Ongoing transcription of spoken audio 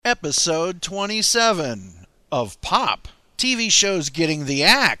Episode 27 of Pop. TV shows getting the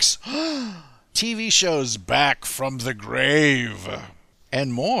axe. TV shows back from the grave.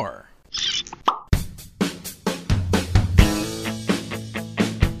 And more.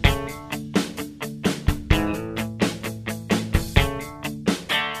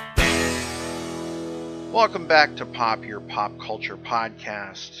 Welcome back to Pop, your pop culture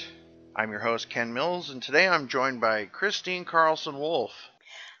podcast. I'm your host, Ken Mills, and today I'm joined by Christine Carlson-Wolf.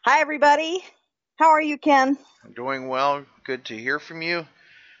 Hi, everybody. How are you, Ken? I'm doing well. Good to hear from you.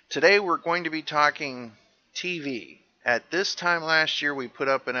 Today we're going to be talking TV. At this time last year, we put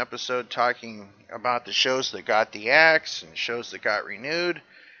up an episode talking about the shows that got the axe and shows that got renewed,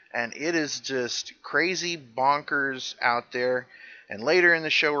 and it is just crazy bonkers out there. And later in the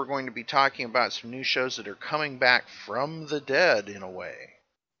show, we're going to be talking about some new shows that are coming back from the dead in a way.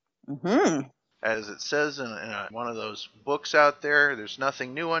 Mm-hmm. As it says in one of those books out there, there's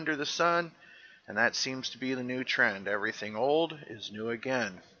nothing new under the sun, and that seems to be the new trend. Everything old is new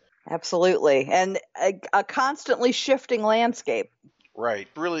again. Absolutely. And a constantly shifting landscape. Right.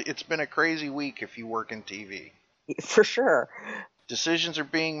 Really, it's been a crazy week if you work in TV. For sure. Decisions are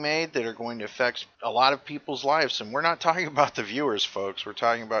being made that are going to affect a lot of people's lives. And we're not talking about the viewers, folks. We're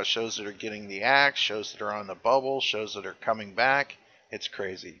talking about shows that are getting the axe, shows that are on the bubble, shows that are coming back. It's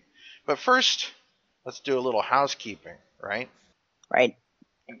crazy. But first, let's do a little housekeeping, right? Right.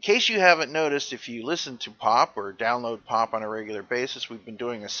 In case you haven't noticed, if you listen to Pop or download Pop on a regular basis, we've been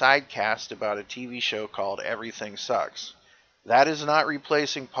doing a sidecast about a TV show called Everything Sucks. That is not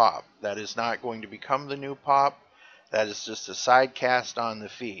replacing Pop. That is not going to become the new Pop. That is just a sidecast on the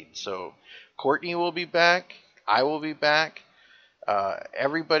feed. So Courtney will be back. I will be back.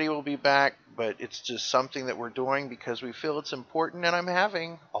 Everybody will be back. But it's just something that we're doing because we feel it's important, and I'm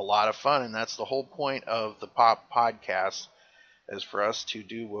having a lot of fun. And that's the whole point of the Pop podcast, is for us to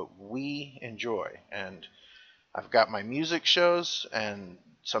do what we enjoy. And I've got my music shows, and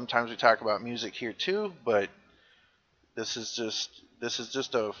sometimes we talk about music here too, but this is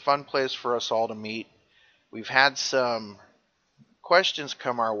just a fun place for us all to meet. We've had some questions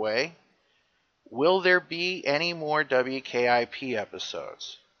come our way. Will there be any more WKIP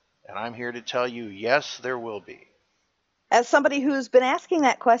episodes? And I'm here to tell you, yes, there will be. As somebody who's been asking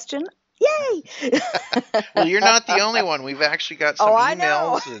that question, yay! Well, you're not the only one. We've actually got some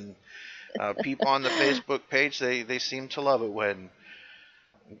emails and people on the Facebook page. They seem to love it when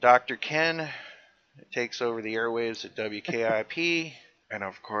Dr. Ken takes over the airwaves at WKIP. And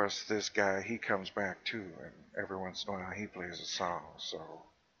of course, this guy, he comes back too, and every once in a while he plays a song, so.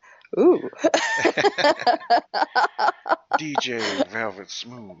 Ooh. DJ Velvet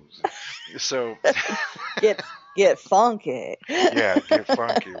Smooth. So. Get funky. Yeah, get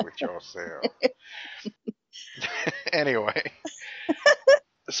funky with yourself. Anyway.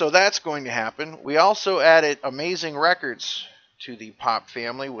 So that's going to happen. We also added Amazing Records to the Pop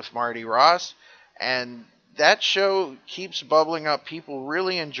family with Marty Ross, and that show keeps bubbling up. People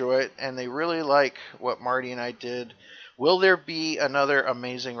really enjoy it, and they really like what Marty and I did. Will there be another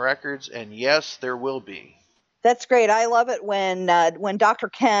Amazing Records? And yes, there will be. That's great. I love it when Dr.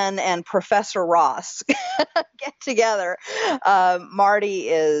 Ken and Professor Ross get together. Marty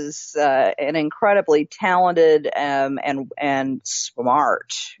is an incredibly talented and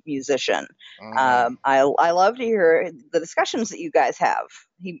smart musician. I love to hear the discussions that you guys have.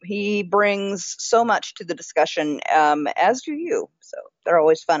 He brings so much to the discussion, as do you. So they're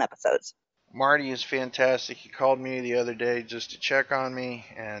always fun episodes. Marty is fantastic. He called me the other day just to check on me,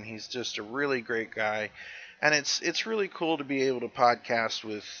 and he's just a really great guy. And it's really cool to be able to podcast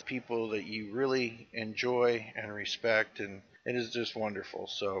with people that you really enjoy and respect, and it is just wonderful.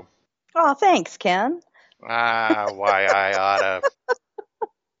 So. Oh, thanks, Ken. Why I oughta.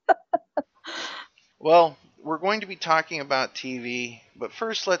 Well, we're going to be talking about TV, but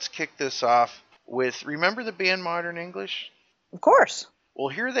first let's kick this off with, remember the band Modern English? Of course. Well,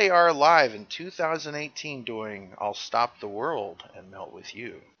 here they are live in 2018 doing I'll Stop the World and Melt With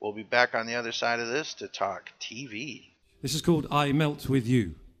You. We'll be back on the other side of this to talk TV. This is called I Melt With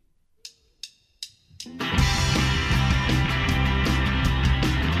You.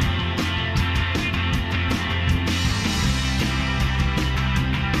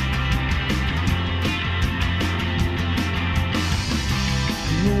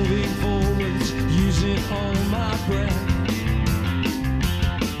 Moving forwards, using all my breath.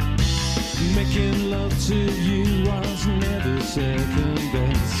 Making love to you was never second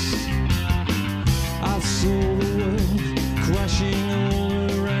best. I saw the world crashing all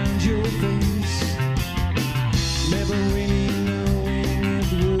around your face. Never really knowing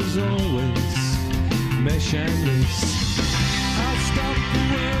it was always mesh and lace. I'll stop the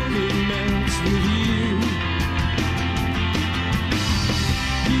world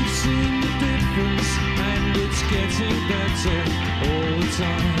better all the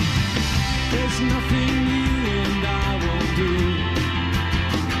time. There's nothing you and I won't do.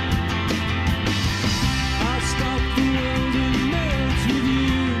 I'll stop the world and melt with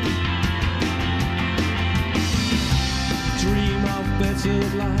you. Dream of better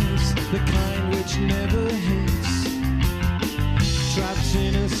lives, the kind which never hits. Trapped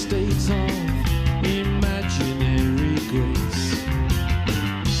in a state of imaginary grace.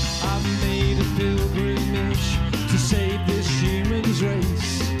 I've made a pilgrimage to save this human's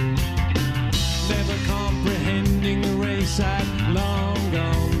race, never comprehending the race I'd long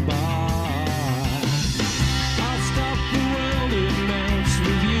gone by. I'll stop the world, it melts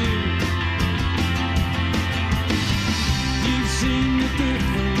with you. You've seen the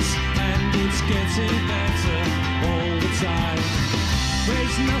difference and it's getting better all the time.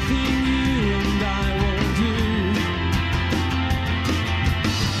 There's nothing you and I won't do.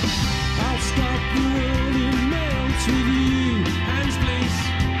 I'll stop the world and melt with you. Hands please.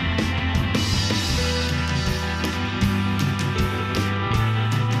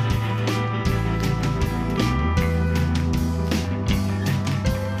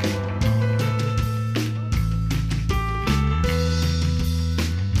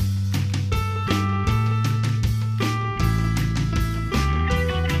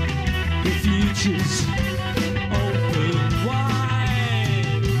 The future's open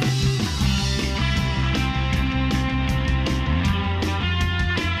wide.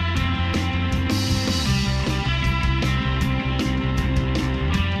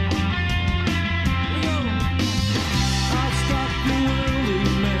 We go. I'll stop the world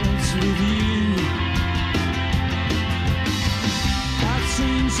and melt with you. I've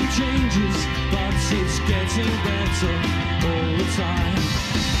seen some changes, but it's getting better all the time.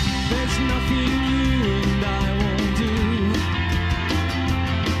 There's nothing you and I won't do.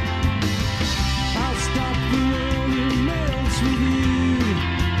 I'll stop the world and melt with you.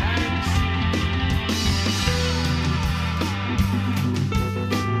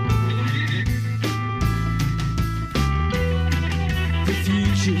 The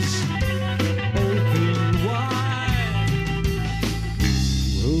future's open wide.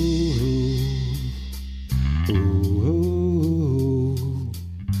 Ooh, ooh, ooh,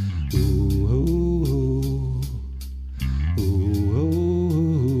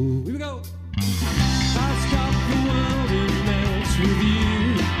 ooh. Here we go. I'll stop the world and melt with you.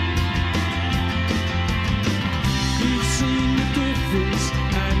 You've seen the difference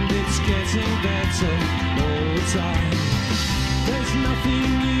and it's getting better all the time. There's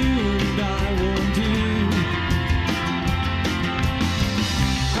nothing you and I won't do.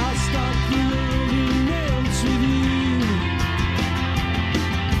 I'll stop the world and melt with you.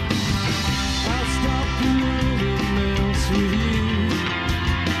 I'll stop the world and melt with you.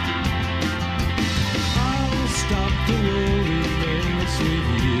 I'll stop the world and melt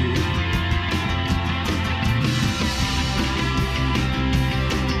with you.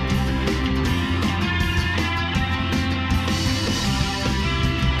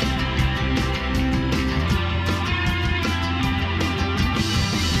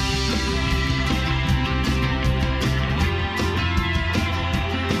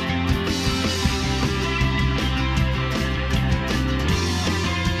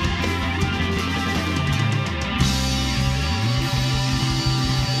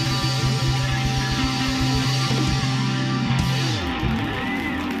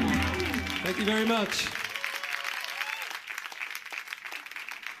 Thank you very much.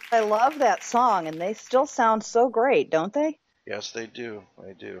 I love that song, and they still sound so great, don't they? Yes, they do.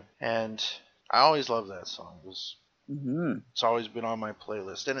 They do. And I always love that song. Mm-hmm. It's always been on my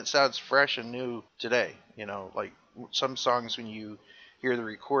playlist. And it sounds fresh and new today. You know, like some songs when you hear the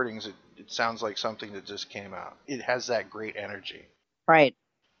recordings, it sounds like something that just came out. It has that great energy. Right.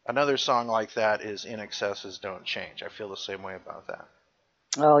 Another song like that is In Excess's Don't Change. I feel the same way about that.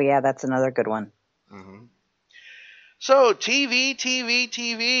 Oh, yeah, that's another good one. Hmm. So, TV.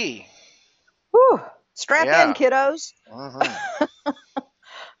 Whew. Strap Yeah. in, kiddos. Hmm.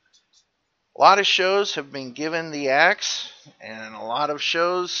 A lot of shows have been given the axe, and a lot of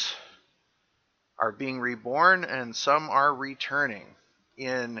shows are being reborn, and some are returning.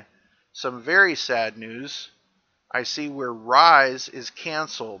 In some very sad news, I see where Rise is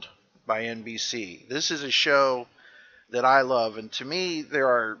canceled by NBC. This is a show that I love, and to me, there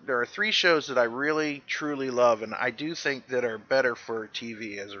are three shows that I really truly love, and I do think that are better for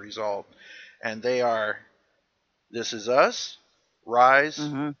TV as a result, and they are This Is Us, Rise,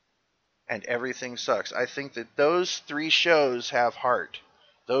 Mm-hmm. and Everything Sucks. I think that those three shows have heart.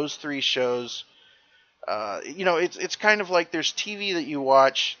 Those three shows, it's kind of like there's TV that you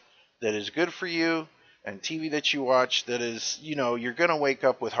watch that is good for you, and TV that you watch that is, you're going to wake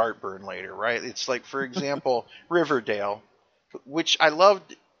up with heartburn later, right? It's like, for example, Riverdale, which I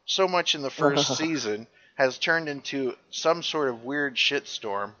loved so much in the first season, has turned into some sort of weird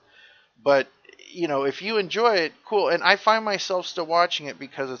shitstorm. But, if you enjoy it, cool. And I find myself still watching it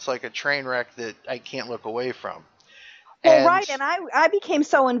because it's like a train wreck that I can't look away from. Well, right, and I became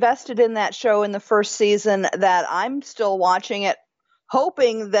so invested in that show in the first season that I'm still watching it,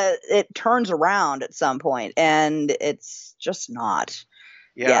 hoping that it turns around at some point, and it's just not.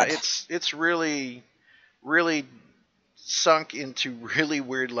 Yeah, yet. it's really, really sunk into really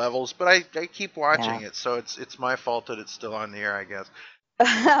weird levels, but I keep watching it, so it's my fault that it's still on the air, I guess.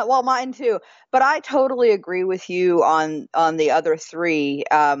 Well, mine too. But I totally agree with you on the other three.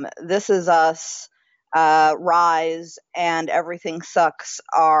 This Is Us, Rise, and Everything Sucks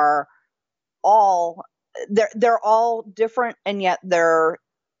are all they're all different, and yet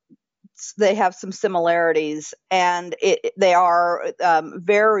they have some similarities, and they are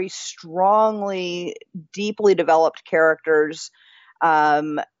very strongly, deeply developed characters. I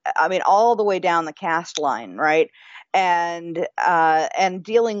mean, all the way down the cast line, right? And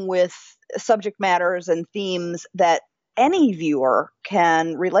dealing with subject matters and themes that any viewer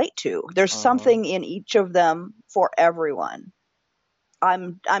can relate to. There's something in each of them for everyone.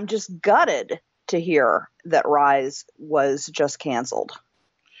 I'm just gutted to hear that Rise was just canceled.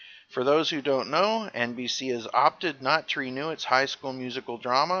 For those who don't know, NBC has opted not to renew its High School Musical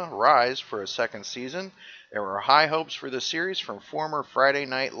drama, Rise, for a second season. There were high hopes for the series from former Friday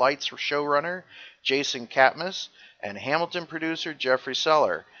Night Lights showrunner Jason Katniss and Hamilton producer Jeffrey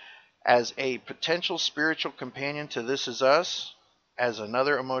Seller as a potential spiritual companion to This Is Us as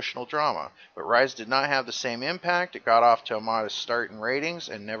another emotional drama. But Rise did not have the same impact. It got off to a modest start in ratings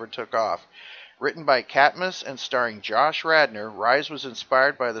and never took off. Written by Katniss and starring Josh Radnor, Rise was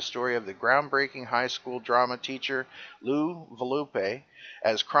inspired by the story of the groundbreaking high school drama teacher Lou Volpe,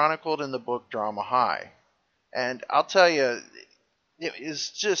 as chronicled in the book Drama High. And I'll tell you, it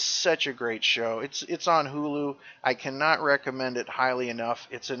is just such a great show. It's on Hulu. I cannot recommend it highly enough.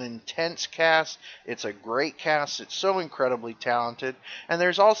 It's an intense cast. It's a great cast. It's so incredibly talented. And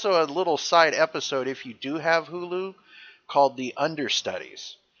there's also a little side episode, if you do have Hulu, called The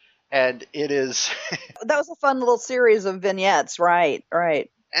Understudies. And it is That was a fun little series of vignettes, right?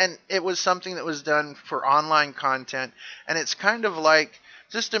 And it was something that was done for online content. And it's kind of like,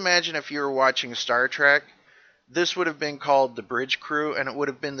 just imagine if you were watching Star Trek. This would have been called the Bridge Crew, and it would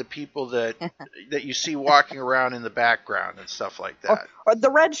have been the people that you see walking around in the background and stuff like that. Or the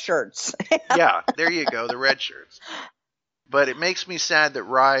red shirts. Yeah, there you go, the red shirts. But it makes me sad that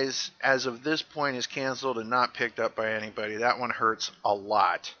Rise, as of this point, is canceled and not picked up by anybody. That one hurts a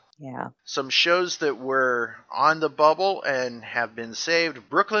lot. Yeah. Some shows that were on the bubble and have been saved.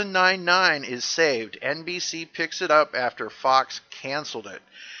 Brooklyn Nine-Nine is saved. NBC picks it up after Fox canceled it.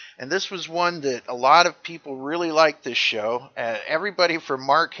 And this was one that a lot of people really liked this show. Everybody from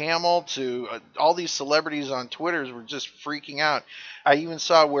Mark Hamill to all these celebrities on Twitter were just freaking out. I even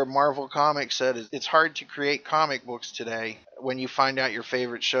saw where Marvel Comics said it's hard to create comic books today when you find out your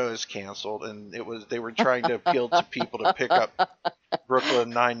favorite show is canceled. And they were trying to appeal to people to pick up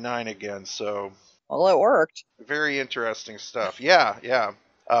Brooklyn Nine-Nine again. So, well, it worked. Very interesting stuff. Yeah.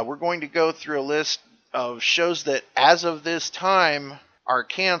 We're going to go through a list of shows that, as of this time, are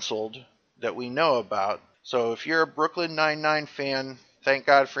canceled that we know about. So if you're a Brooklyn Nine-Nine fan, thank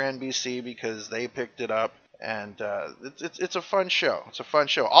God for NBC because they picked it up. And it's a fun show. It's a fun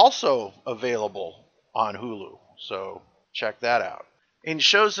show. Also available on Hulu. So check that out. In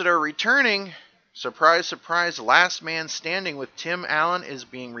shows that are returning, surprise, surprise, Last Man Standing with Tim Allen is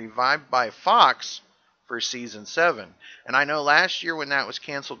being revived by Fox for season 7. And I know last year when that was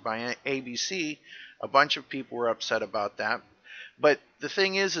canceled by ABC, a bunch of people were upset about that. But the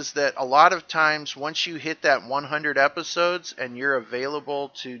thing is that a lot of times once you hit that 100 episodes and you're available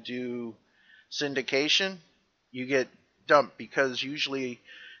to do syndication, you get dumped because usually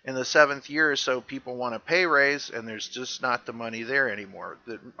in the 7th year or so people want a pay raise and there's just not the money there anymore.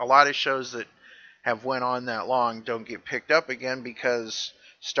 A lot of shows that have went on that long don't get picked up again because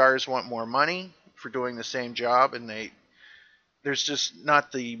stars want more money for doing the same job and there's just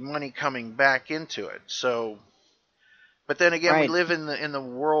not the money coming back into it. So, but then again, Right. We live in the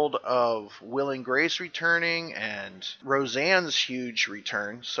world of Will and Grace returning and Roseanne's huge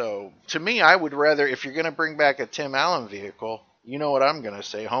return. So to me, I would rather, if you're going to bring back a Tim Allen vehicle, you know what I'm going to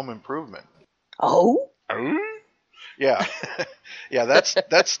say, Home Improvement. Oh? Yeah. Yeah, that's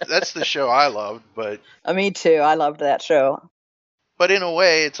the show I loved, but Me too. I loved that show. But in a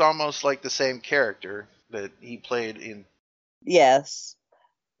way, it's almost like the same character that he played in. Yes.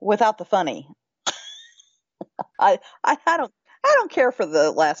 Without the funny. I don't care for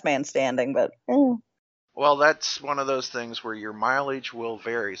the Last Man Standing, but Well, that's one of those things where your mileage will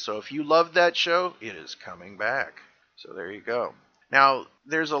vary. So if you love that show, it is coming back. So there you go. Now,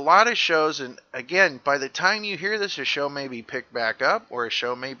 there's a lot of shows, and again, by the time you hear this, a show may be picked back up or a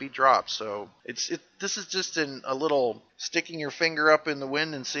show may be dropped. So this is just a little sticking your finger up in the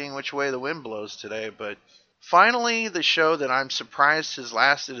wind and seeing which way the wind blows today. But finally, the show that I'm surprised has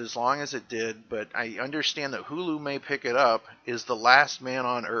lasted as long as it did, but I understand that Hulu may pick it up, is The Last Man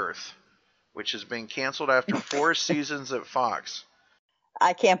on Earth, which has been canceled after 4 seasons at Fox.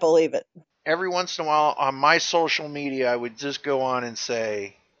 I can't believe it. Every once in a while on my social media, I would just go on and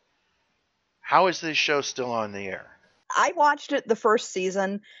say, how is this show still on the air? I watched it the first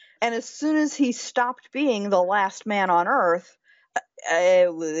season, and as soon as he stopped being the last man on Earth,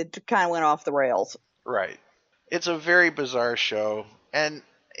 it kind of went off the rails. Right. It's a very bizarre show, and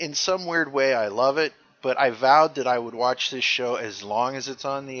in some weird way, I love it, but I vowed that I would watch this show as long as it's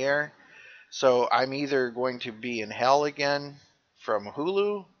on the air. So I'm either going to be in hell again from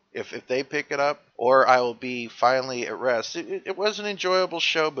Hulu, if they pick it up, or I will be finally at rest. It was an enjoyable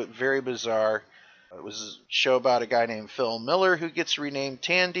show, but very bizarre. It was a show about a guy named Phil Miller who gets renamed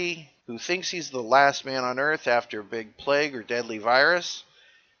Tandy, who thinks he's the last man on Earth after a big plague or deadly virus,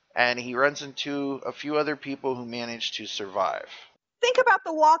 and he runs into a few other people who manage to survive. Think about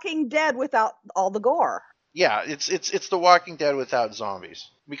The Walking Dead without all the gore. Yeah, it's The Walking Dead without zombies,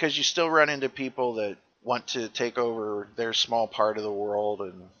 because you still run into people that want to take over their small part of the world,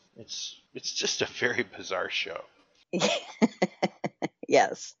 and it's just a very bizarre show.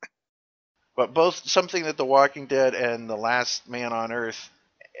 Yes. But both something that The Walking Dead and The Last Man on Earth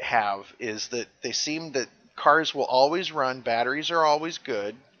have is that they seem that cars will always run, batteries are always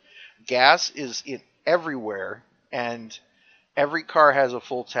good, gas is everywhere, and every car has a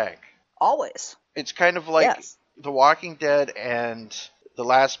full tank. Always. It's kind of like Yes. The Walking Dead and The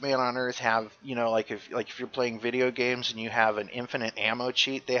Last Man on Earth have, like if you're playing video games and you have an infinite ammo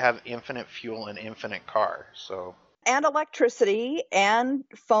cheat, they have infinite fuel and infinite car. So And electricity and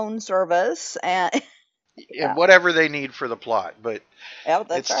phone service and and whatever they need for the plot, but yeah,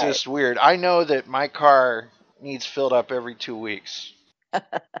 that's it's right. just weird. I know that my car needs filled up every 2 weeks.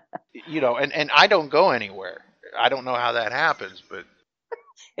 And I don't go anywhere. I don't know how that happens, but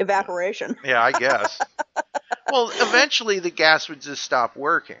Evaporation. yeah, I guess. Well, eventually the gas would just stop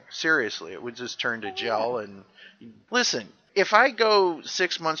working. Seriously, it would just turn to gel. And listen, if I go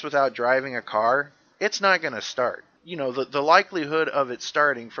 6 months without driving a car, it's not going to start. The likelihood of it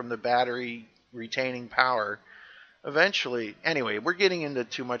starting from the battery retaining power eventually. Anyway, we're getting into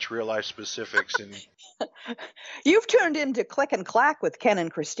too much real life specifics. And You've tuned into Click and Clack with Ken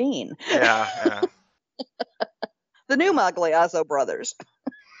and Christine, yeah. the new Magliazzo brothers.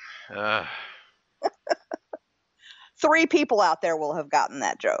 3 people out there will have gotten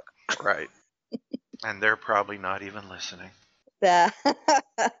that joke. Right. And they're probably not even listening. Yeah.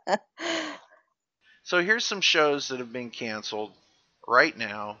 So here's some shows that have been canceled right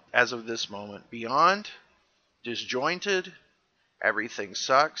now, as of this moment. Beyond, Disjointed, Everything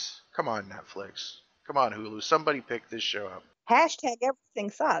Sucks. Come on, Netflix. Come on, Hulu. Somebody pick this show up. Hashtag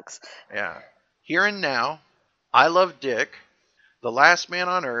everything sucks. Yeah. Here and Now, I Love Dick, The Last Man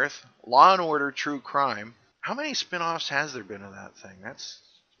on Earth, Law and Order True Crime. How many spin-offs has there been of that thing? It's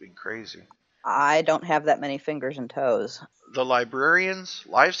been crazy. I don't have that many fingers and toes. The Librarians,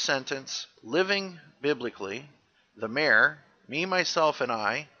 Life Sentence, Living Biblically, The Mayor, Me, Myself, and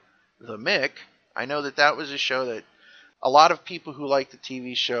I, The Mick. I know that was a show that a lot of people who like the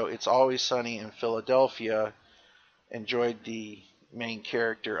TV show It's Always Sunny in Philadelphia enjoyed the main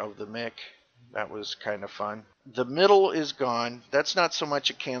character of The Mick. That was kind of fun. The Middle is gone. That's not so much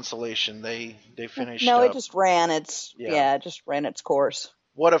a cancellation. They finished No, up. it just ran its it just ran its course.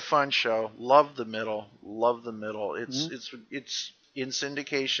 What a fun show. Love The Middle. Love The Middle. It's in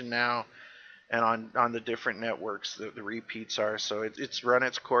syndication now and on the different networks the repeats are. So it's run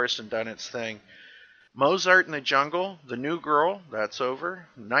its course and done its thing. Mozart in the Jungle, The New Girl, that's over.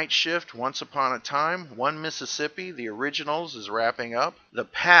 Night Shift, Once Upon a Time, One Mississippi, the originals is wrapping up. The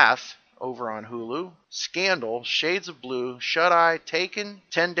Path, over on Hulu. Scandal, Shades of Blue, Shut Eye, Taken,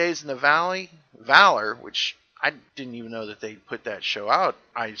 10 Days in the Valley, Valor, which I didn't even know that they put that show out.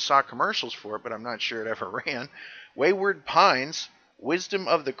 I saw commercials for it, but I'm not sure it ever ran. Wayward Pines, Wisdom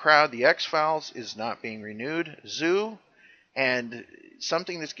of the Crowd, The X-Files is not being renewed. Zoo, and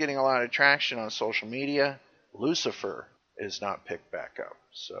something that's getting a lot of traction on social media, Lucifer. is not picked back up.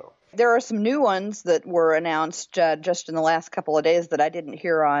 So There are some new ones that were announced just in the last couple of days that I didn't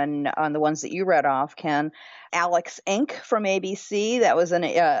hear on the ones that you read off, Ken. Alex Inc. from ABC. That was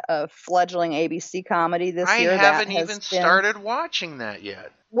a fledgling ABC comedy this I year. haven't even started watching that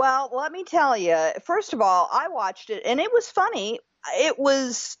yet. Well, let me tell you. First of all, I watched it, and it was funny. It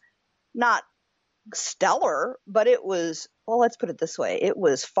was not stellar, but it was, well, let's put it this way. It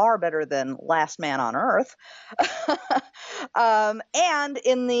was far better than Last Man on Earth. And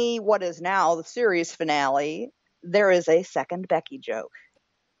in the, what is now the series finale, there is a second Becky joke,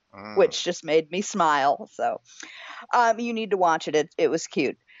 which just made me smile. So you need to watch it. It was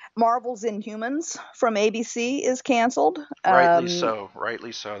cute. Marvel's Inhumans from ABC is canceled. Rightly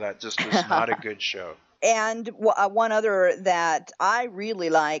so. That just was not a good show. And one other that I really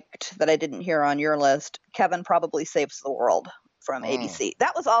liked that I didn't hear on your list, Kevin Probably Saves the World from ABC.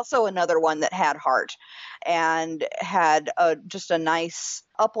 That was also another one that had heart and had just a nice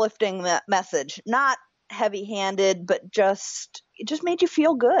uplifting message. Not heavy-handed, but it just made you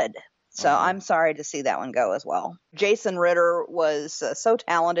feel good. So I'm sorry to see that one go as well. Jason Ritter was so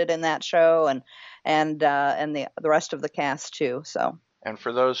talented in that show, and the rest of the cast too. So. And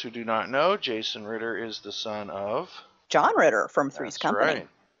for those who do not know, Jason Ritter is the son of John Ritter from Three's Company. Right.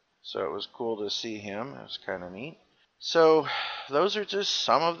 So it was cool to see him. It was kind of neat. So those are just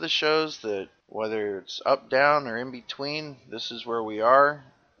some of the shows that, whether it's up, down, or in between, this is where we are.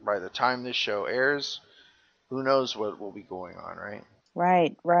 By the time this show airs, who knows what will be going on, right?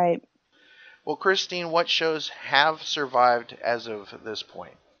 Right. Well, Christine, what shows have survived as of this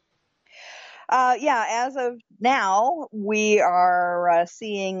point? As of now, we are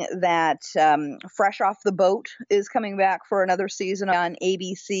seeing that Fresh Off the Boat is coming back for another season on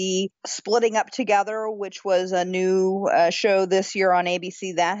ABC. Splitting Up Together, which was a new show this year on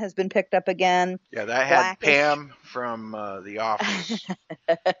ABC, that has been picked up again. Yeah, that had Pam from The Office.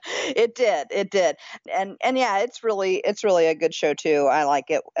 It did. And yeah, it's really a good show too. I like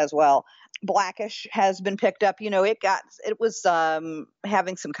it as well. Blackish has been picked up. It was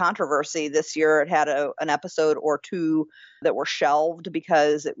having some controversy this year. It had an episode or two that were shelved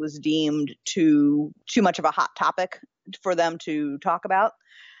because it was deemed too much of a hot topic for them to talk about.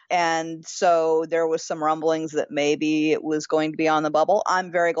 And so there was some rumblings that maybe it was going to be on the bubble. I'm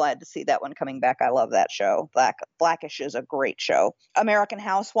very glad to see that one coming back. I love that show. Blackish is a great show. American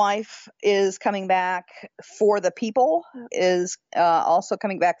Housewife is coming back. For the People is also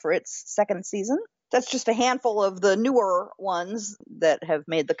coming back for its second season. That's just a handful of the newer ones that have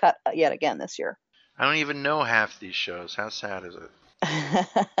made the cut yet again this year. I don't even know half these shows. How sad is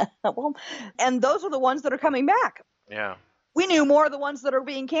it? Well, and those are the ones that are coming back. Yeah. We knew more of the ones that are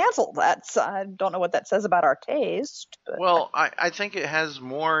being canceled. I don't know what that says about our taste. But. Well, I think it has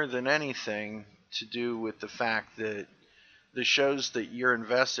more than anything to do with the fact that the shows that you're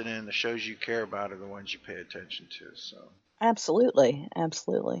invested in, the shows you care about, are the ones you pay attention to. So Absolutely.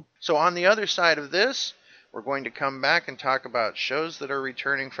 So on the other side of this, we're going to come back and talk about shows that are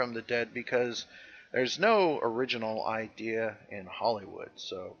returning from the dead, because there's no original idea in Hollywood.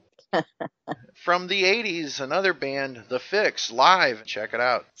 So from the 80s, another band, The Fix, live. Check it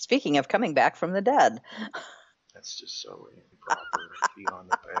out. Speaking of coming back from the dead. That's just so improper, beyond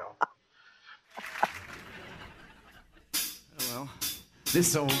the pale. Well,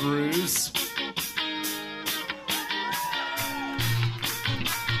 this old ruse.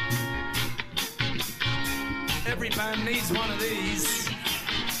 Every band needs one of these.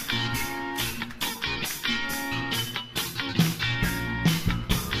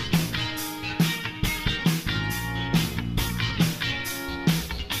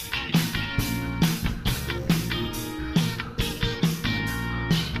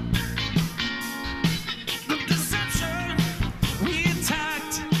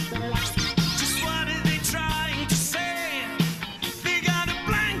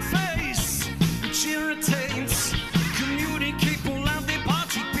 Communicate, pull out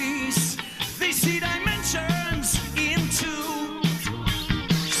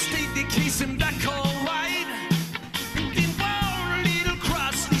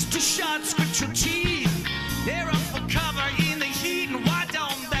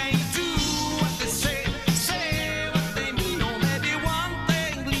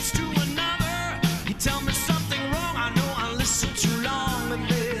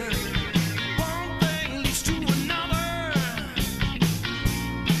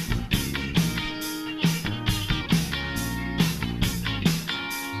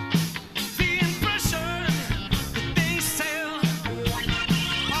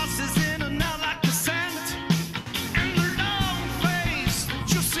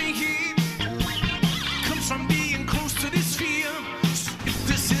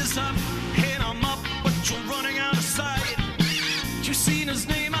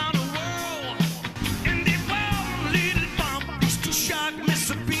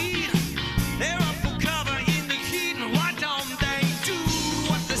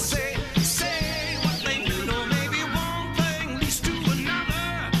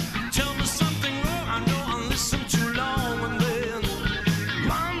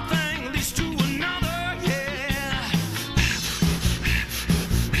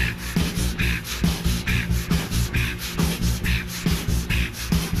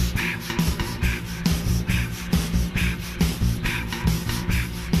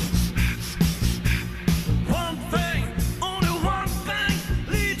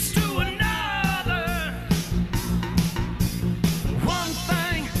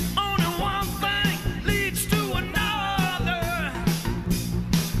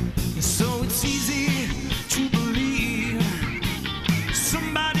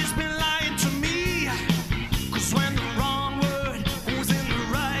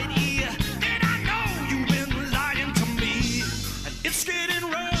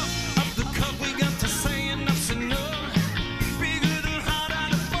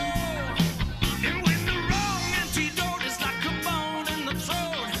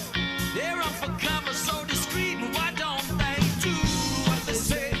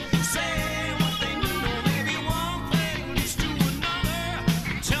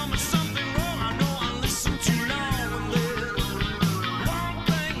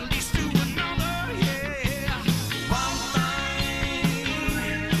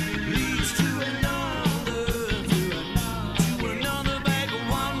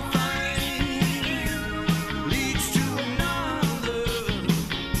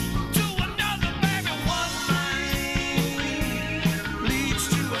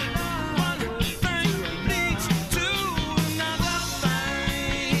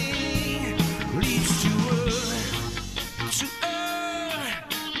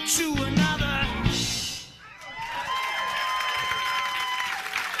to another.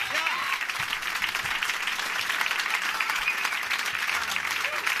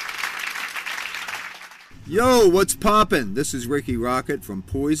 Yo, what's poppin'? This is Ricky Rocket from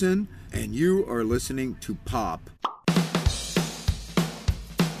Poison, and you are listening to Pop.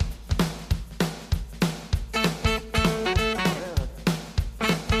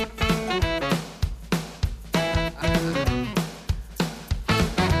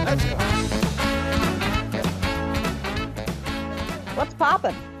 What's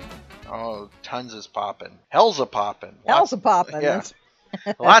poppin'? Oh, tons is popping. Hell's a popping. Hell's a poppin'. Yeah.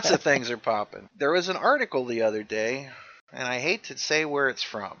 Lots of things are popping. There was an article the other day, and I hate to say where it's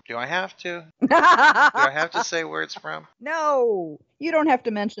from. Do I have to? Do I have to say where it's from? No, you don't have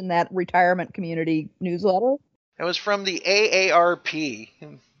to mention that retirement community newsletter. It was from the AARP.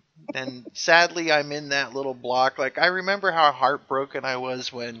 And sadly, I'm in that little block. Like, I remember how heartbroken I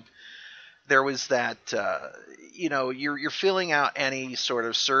was when there was that, you're filling out any sort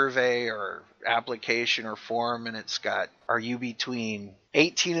of survey or application or form, and it's got, are you between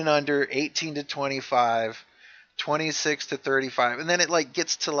 18 and under, 18 to 25, 26 to 35, and then it like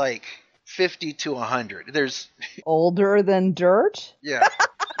gets to like 50 to 100. There's Older than dirt? yeah.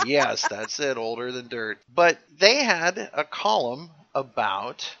 Yes, that's it, older than dirt. But they had a column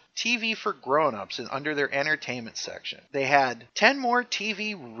about TV for grown-ups and under their entertainment section. They had 10 more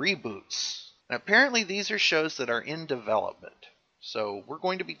TV reboots. And apparently these are shows that are in development. So we're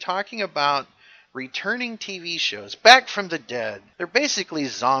going to be talking about returning TV shows back from the dead. They're basically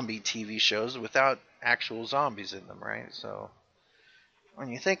zombie TV shows without actual zombies in them, right? So when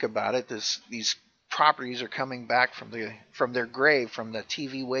you think about it, these properties are coming back from their grave, from the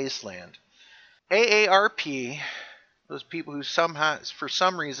TV wasteland. AARP, those people who somehow, for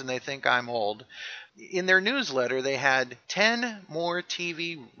some reason, they think I'm old, in their newsletter, they had 10 more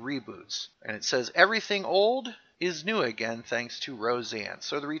TV reboots. And it says, everything old is new again thanks to Roseanne.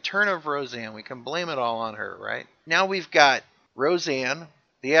 So the return of Roseanne, we can blame it all on her, right? Now we've got Roseanne,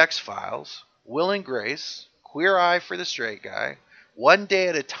 The X-Files, Will and Grace, Queer Eye for the Straight Guy, One Day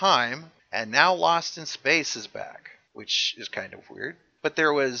at a Time, and now Lost in Space is back, which is kind of weird. But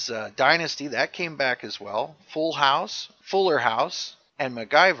there was Dynasty, that came back as well, Full House, Fuller House, and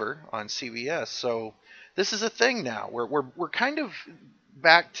MacGyver on CBS. So this is a thing now. We're kind of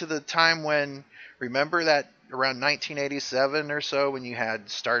back to the time when, remember that around 1987 or so, when you had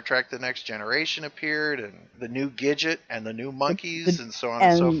Star Trek The Next Generation appeared, and the new Gidget, and the new Monkeys, and so on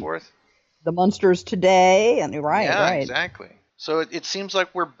and so forth? The Munsters Today, and right. Yeah, exactly. So it seems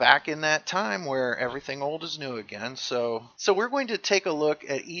like we're back in that time where everything old is new again. So we're going to take a look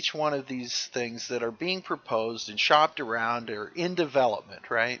at each one of these things that are being proposed and shopped around or in development,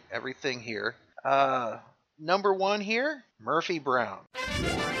 right? Everything here. Number one here, Murphy Brown.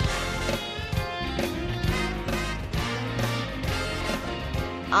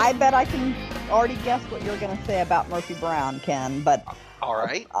 I bet I can already guess what you're going to say about Murphy Brown, Ken. But all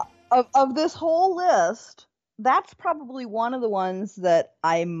right, of this whole list, that's probably one of the ones that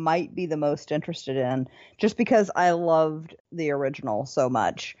I might be the most interested in, just because I loved the original so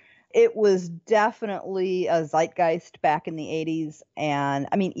much. It was definitely a zeitgeist back in the 80s, and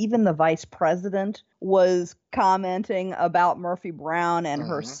I mean, even the vice president was commenting about Murphy Brown and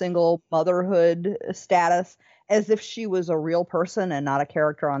her single motherhood status as if she was a real person and not a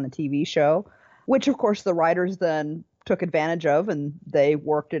character on the TV show, which of course the writers then took advantage of, and they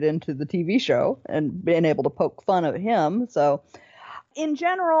worked it into the TV show and been able to poke fun at him. So in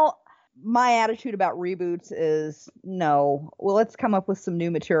general, my attitude about reboots is no. Well, let's come up with some new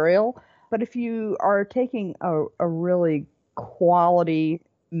material. But if you are taking a really quality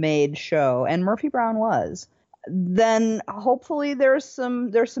made show, and Murphy Brown was, then hopefully there's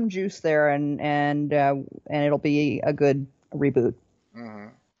some juice there, and it'll be a good reboot. Mm-hmm.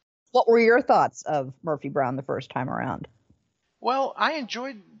 What were your thoughts of Murphy Brown the first time around? Well, I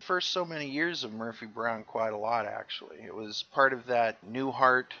enjoyed the first so many years of Murphy Brown quite a lot, actually. It was part of that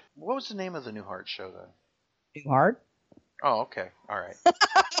Newhart. What was the name of the Newhart show then? Newhart? Oh, okay. All right.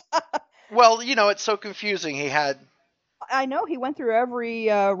 Well, it's so confusing. He had... I know, he went through every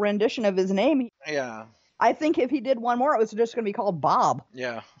rendition of his name. Yeah. I think if he did one more, it was just going to be called Bob.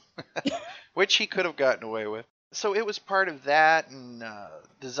 Yeah. Which he could have gotten away with. So it was part of that, and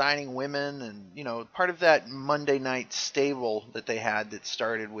designing women, and part of that Monday night stable that they had that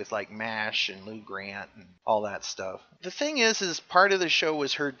started with like MASH and Lou Grant and all that stuff. The thing is part of the show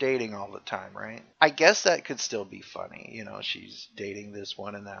was her dating all the time, right? I guess that could still be funny. She's dating this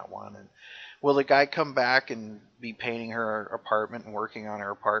one and that one, and will the guy come back and be painting her apartment and working on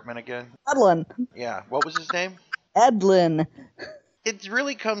her apartment again? Edlin. Yeah. What was his name? Edlin. It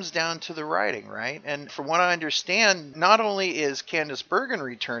really comes down to the writing, right? And from what I understand, not only is Candice Bergen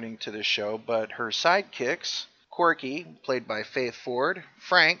returning to the show, but her sidekicks, Corky, played by Faith Ford,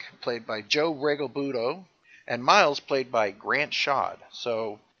 Frank, played by Joe Regalbuto, and Miles, played by Grant Shod.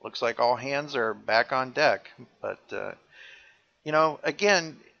 So looks like all hands are back on deck. But,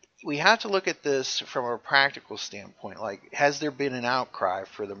 again, we have to look at this from a practical standpoint. Like, has there been an outcry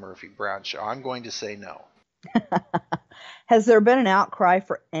for the Murphy Brown show? I'm going to say no. Has there been an outcry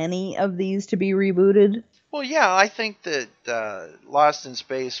for any of these to be rebooted? Well, yeah, I think that Lost in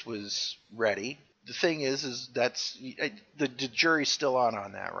Space was ready. The thing is that's the jury's still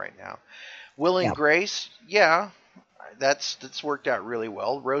on that right now. Will and Yep. Grace, yeah, that's worked out really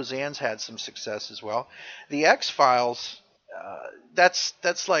well. Roseanne's had some success as well. The X-Files,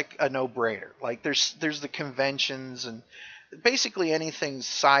 that's like a no-brainer. Like there's the conventions and basically anything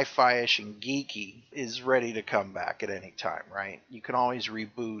sci-fi-ish and geeky is ready to come back at any time, right? You can always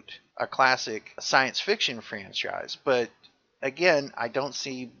reboot a classic science fiction franchise, but again, I don't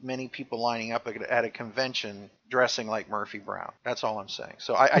see many people lining up at a convention dressing like Murphy Brown. That's all I'm saying.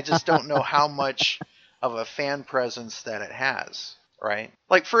 So I just don't know how much of a fan presence that it has, right?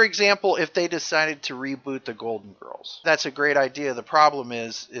 Like, for example, if they decided to reboot the Golden Girls, that's a great idea. The problem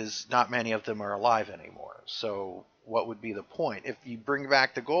is not many of them are alive anymore. So what would be the point? If you bring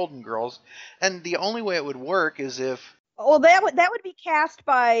back the Golden Girls, and the only way it would work is if Well, that would be cast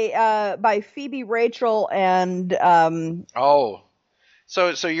by Phoebe, Rachel, and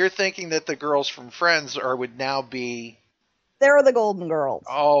So you're thinking that the girls from Friends would now be... they're the Golden Girls.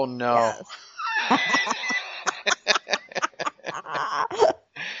 Oh, no. Yes.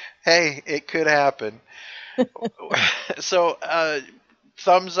 Hey, it could happen. So,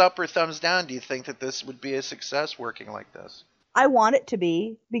 thumbs up or thumbs down? Do you think that this would be a success working like this? I want it to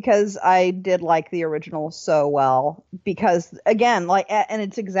be, because I did like the original so well. Because again, and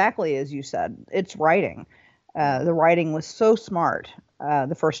it's exactly as you said, it's writing. The writing was so smart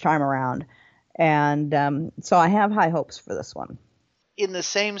the first time around, and so I have high hopes for this one. In the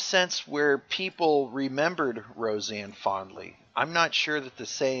same sense where people remembered Roseanne fondly, I'm not sure that the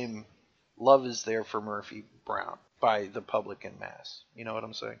same love is there for Murphy Brown by the public en masse. You know what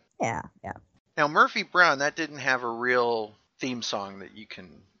I'm saying? Yeah. Now, Murphy Brown, that didn't have a real theme song that you can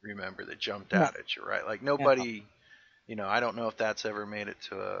remember that jumped out at you, right? Like nobody, I don't know if that's ever made it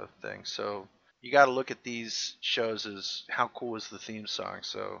to a thing. So you got to look at these shows as how cool is the theme song.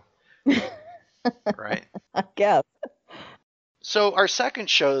 So, right? I guess. So our second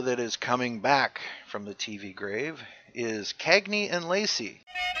show that is coming back from the TV grave is Cagney and Lacey.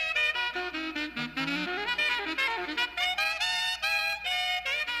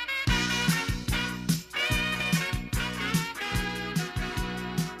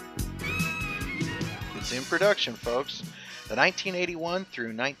 It's in production, folks. The 1981 through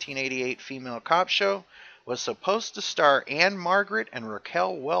 1988 female cop show was supposed to star Anne Margaret and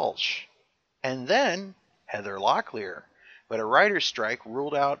Raquel Welch, and then Heather Locklear. But a writer's strike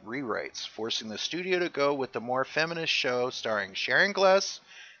ruled out rewrites, forcing the studio to go with the more feminist show starring Sharon Gless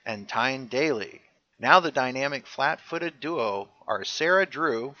and Tyne Daly. Now the dynamic flat-footed duo are Sarah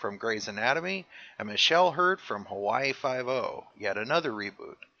Drew from Grey's Anatomy and Michelle Hurd from Hawaii Five-0, yet another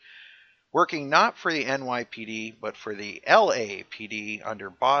reboot. Working not for the NYPD, but for the LAPD under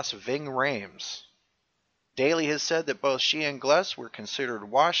boss Ving Rhames. Daly has said that both she and Gless were considered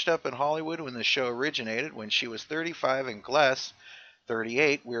washed up in Hollywood when the show originated. When she was 35 and Gless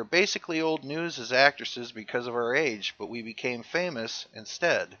 38, we were basically old news as actresses because of our age, but we became famous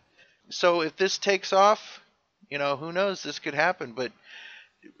instead. So if this takes off, who knows, this could happen. But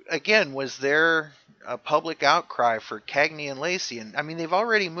again, was there a public outcry for Cagney and Lacey? And I mean, they've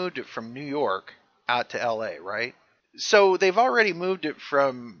already moved it from New York out to LA, right? So they've already moved it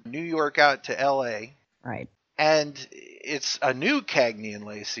from New York out to LA. Right. And it's a new Cagney and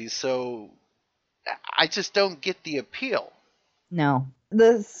Lacey, so I just don't get the appeal. No,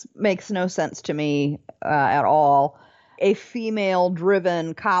 this makes no sense to me at all. A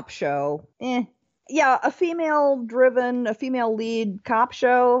female-driven cop show, Yeah, a female lead cop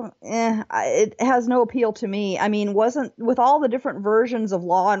show, it has no appeal to me. I mean, with all the different versions of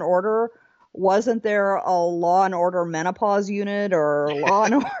Law and Order, wasn't there a Law and Order menopause unit or Law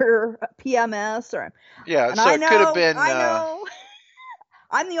and Order PMS? Yeah, so it could have been... I know.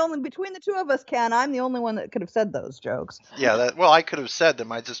 I'm the only, between the two of us, Ken, I'm the only one that could have said those jokes. Yeah, I could have said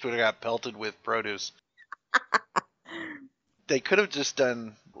them. I just would have got pelted with produce. They could have just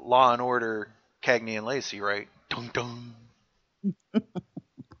done Law and Order Cagney and Lacey, right? Dun dun.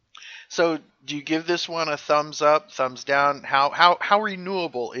 So, do you give this one a thumbs up, thumbs down? How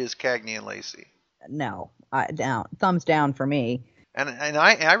renewable is Cagney and Lacey? No, thumbs down for me. And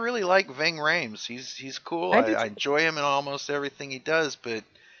I really like Ving Rhames. He's cool. I do I too. enjoy him in almost everything he does, but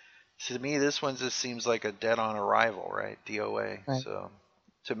to me this one just seems like a dead on arrival, right? DOA. Right. So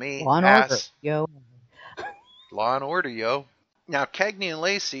to me, Law and Order, pass. yo. Law and Order, yo. Now Cagney and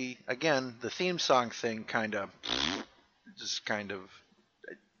Lacey, again, the theme song thing just kind of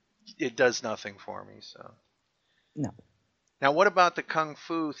it does nothing for me, so. No. Now what about the Kung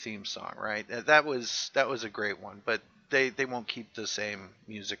Fu theme song, right? That was a great one, but they won't keep the same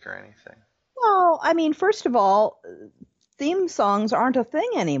music or anything. Well, I mean, first of all, theme songs aren't a thing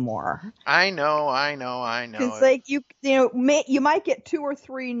anymore. I know. Because like you might get 2 or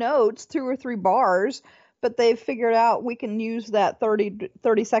 3 notes, 2 or 3 bars, but they've figured out we can use that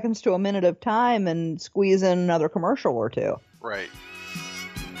 30 seconds to a minute of time and squeeze in another commercial or two. Right.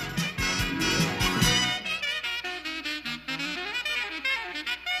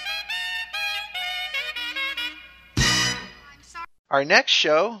 Our next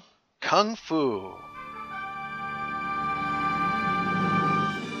show, Kung Fu.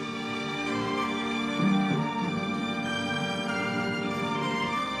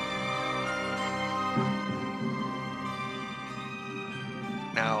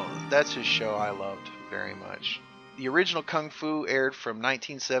 Now, that's a show I loved very much. The original Kung Fu aired from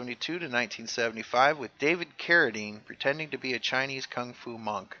 1972 to 1975 with David Carradine pretending to be a Chinese Kung Fu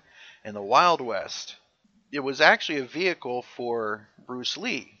monk in the Wild West. It was actually a vehicle for Bruce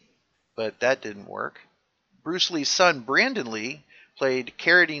Lee, but that didn't work. Bruce Lee's son, Brandon Lee, played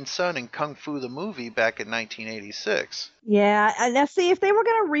Carradine's son in Kung Fu the movie back in 1986. Yeah, and now see, if they were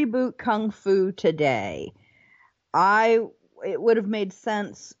going to reboot Kung Fu today, it would have made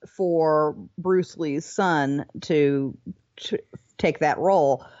sense for Bruce Lee's son to take that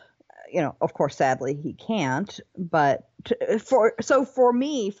role. Of course, sadly, he can't. But for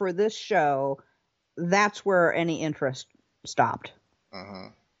me, for this show, that's where any interest stopped. Uh-huh.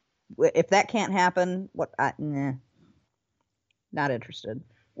 If that can't happen, not interested.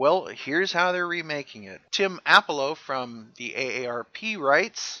 Well, here's how they're remaking it. Tim Apollo from the AARP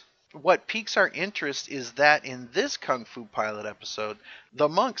writes, "What piques our interest is that in this Kung Fu pilot episode, the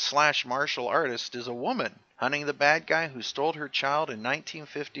monk/martial artist is a woman hunting the bad guy who stole her child in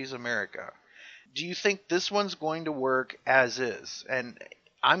 1950s America. Do you think this one's going to work as is?" And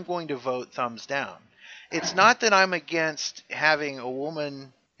I'm going to vote thumbs down. It's not that I'm against having a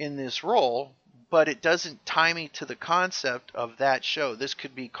woman in this role, but it doesn't tie me to the concept of that show. This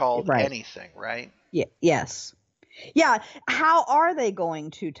could be called anything, right? Yeah. Yes. Yeah. How are they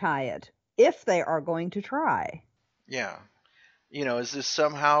going to tie it if they are going to try? Yeah. Is this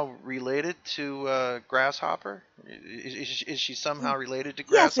somehow related to Grasshopper? Is she somehow related to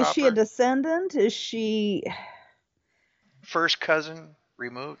Grasshopper? Yes. Is she a descendant? Is she first cousin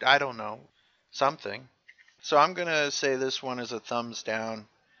removed? I don't know. Something. So I'm going to say this one is a thumbs down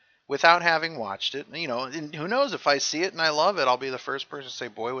without having watched it. And who knows, if I see it and I love it, I'll be the first person to say,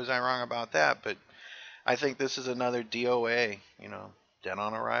 boy, was I wrong about that. But I think this is another DOA, dead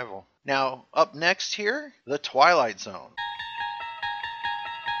on arrival. Now, up next here, The Twilight Zone.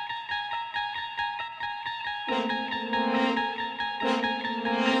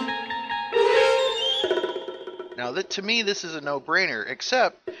 Now, to me, this is a no-brainer,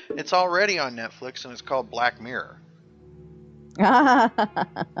 except it's already on Netflix and it's called Black Mirror.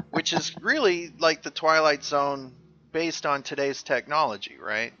 Which is really like the Twilight Zone based on today's technology,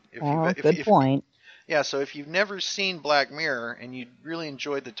 right? Good point. Yeah, so if you've never seen Black Mirror and you really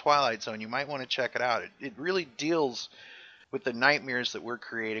enjoyed the Twilight Zone, you might want to check it out. It really deals with the nightmares that we're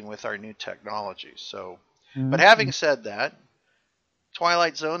creating with our new technology. So, But having said that,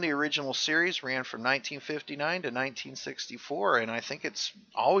 Twilight Zone, the original series, ran from 1959 to 1964, and I think it's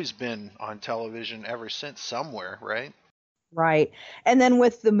always been on television ever since somewhere, right? Right. And then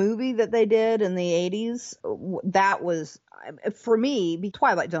with the movie that they did in the 80s, that was, for me,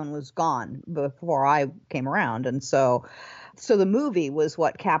 Twilight Zone was gone before I came around. And so the movie was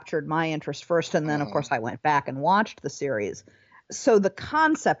what captured my interest first. And then, of course, I went back and watched the series. So the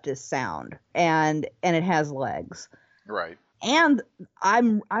concept is sound and it has legs. Right. And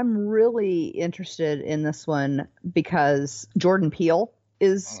I'm really interested in this one because Jordan Peele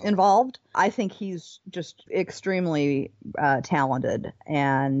is involved. I think he's just extremely talented,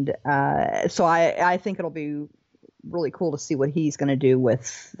 and so I think it'll be really cool to see what he's going to do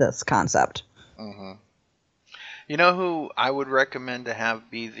with this concept. Mm-hmm. You know who I would recommend to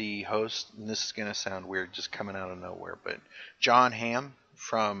have be the host, and this is going to sound weird just coming out of nowhere, but Jon Hamm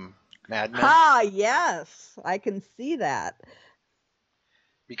from Mad Men. Ah, yes, I can see that.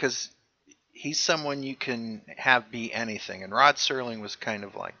 Because he's someone you can have be anything, and Rod Serling was kind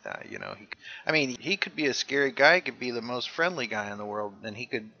of like that. He could be a scary guy, he could be the most friendly guy in the world, and he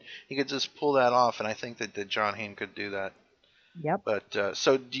could just pull that off. And I think that John Hamm could do that. Yep. But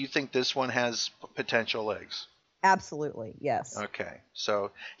so, do you think this one has potential legs? Absolutely, yes. Okay,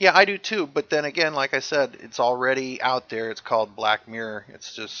 so yeah, I do too. But then again, like I said, it's already out there. It's called Black Mirror.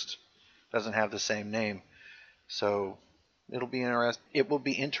 It's just doesn't have the same name. So it will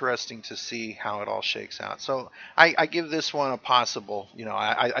be interesting to see how it all shakes out. So I give this one a possible.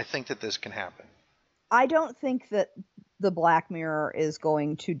 I think that this can happen. I don't think that the Black Mirror is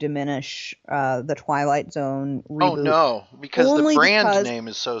going to diminish the Twilight Zone reboot. Oh no, because Only the brand because- name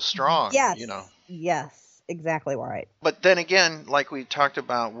is so strong. Yes. Yes, exactly right. But then again, like we talked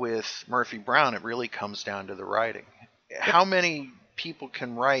about with Murphy Brown, it really comes down to the writing. How many people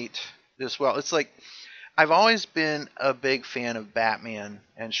can write this well? It's like, I've always been a big fan of Batman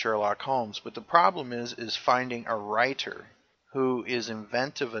and Sherlock Holmes, but the problem is finding a writer who is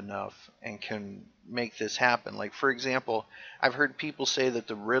inventive enough and can make this happen. Like, for example, I've heard people say that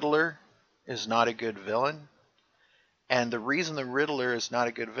the Riddler is not a good villain. And the reason the Riddler is not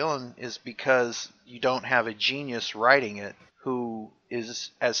a good villain is because you don't have a genius writing it who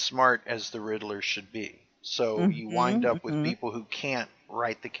is as smart as the Riddler should be. So you wind up with people who can't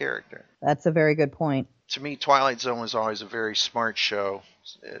write the character. That's a very good point. To me, Twilight Zone was always a very smart show.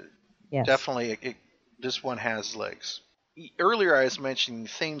 Yes. Definitely, this one has legs. Earlier I was mentioning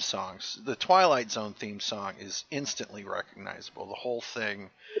theme songs. The Twilight Zone theme song is instantly recognizable, the whole thing.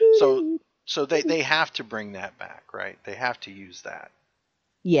 So they have to bring that back, right? They have to use that.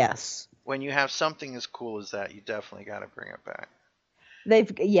 Yes. When you have something as cool as that, you definitely got to bring it back.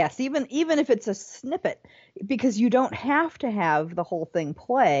 Even if it's a snippet, because you don't have to have the whole thing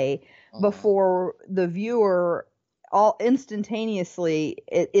play before the viewer all instantaneously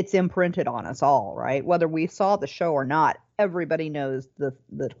it's imprinted on us all, right? Whether we saw the show or not, everybody knows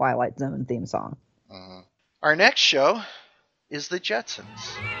the Twilight Zone theme song. Our next show is the Jetsons.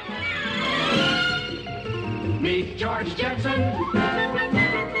 Meet George Jetson.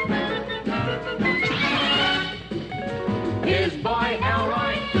 His boy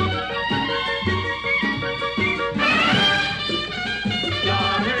Elroy.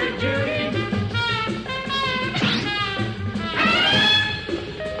 Daughter Judy.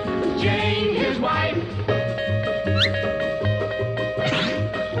 Jane, his wife.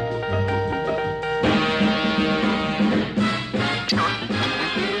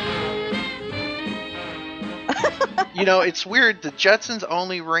 It's weird. The Jetsons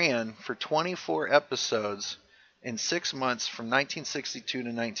only ran for 24 episodes in 6 months from 1962 to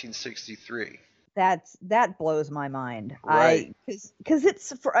 1963. That blows my mind. Right. Because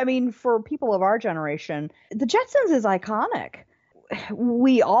it's for people of our generation, the Jetsons is iconic.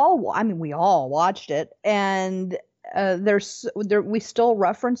 We all watched it, and we still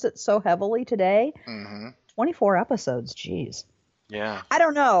reference it so heavily today. 24 episodes, geez. Yeah. I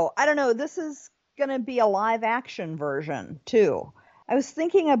don't know. This is going to be a live action version too. I was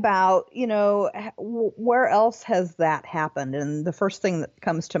thinking about, where else has that happened? And the first thing that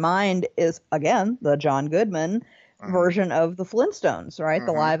comes to mind is, again, the John Goodman version of the Flintstones, right?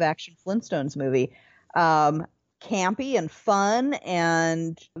 The live action Flintstones movie. Campy and fun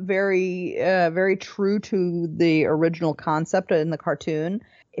and very, very true to the original concept in the cartoon.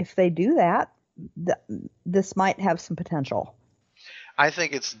 If they do that, this might have some potential. I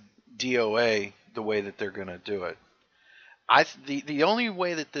think it's DOA the way that they're going to do it. The only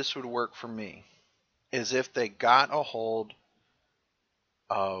way that this would work for me is if they got a hold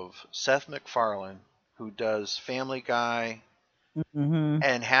of Seth MacFarlane, who does Family Guy,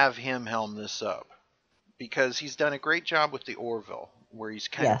 and have him helm this up. Because he's done a great job with the Orville, where he's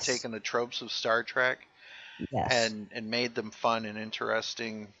kind of taken the tropes of Star Trek and made them fun and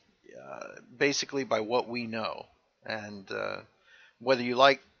interesting, basically by what we know. And whether you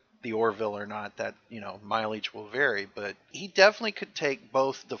like the Orville or not, that mileage will vary, but he definitely could take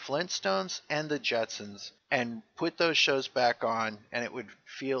both the Flintstones and the Jetsons and put those shows back on, and it would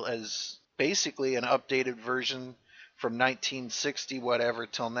feel as basically an updated version from 1960 whatever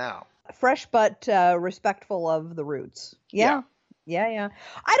till now. Fresh but respectful of the roots. Yeah.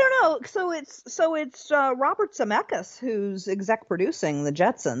 I don't know. So it's Robert Zemeckis who's exec producing the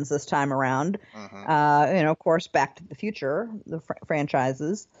Jetsons this time around. Of course, Back to the Future, the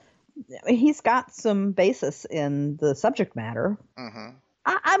franchises. He's got some basis in the subject matter.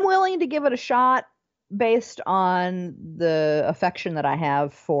 I'm willing to give it a shot based on the affection that I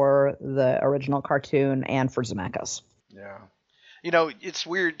have for the original cartoon and for Zemeckis. Yeah. It's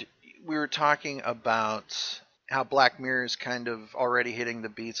weird. We were talking about how Black Mirror is kind of already hitting the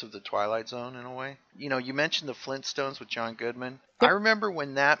beats of the Twilight Zone in a way. You know, you mentioned the Flintstones with John Goodman. I Yep. remember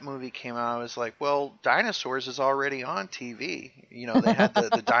when that movie came out, I was like, well, dinosaurs is already on TV. You know, they had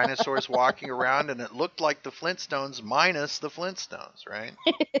the dinosaurs walking around, and it looked like the Flintstones minus the Flintstones, right?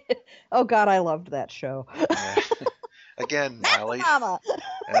 Oh God, I loved that show. Yeah. Again, mileage. Mama.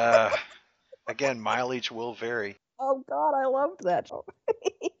 Uh, again, mileage will vary. Oh God, I loved that show.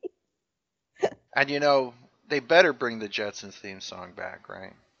 And you know, they better bring the Jetsons theme song back,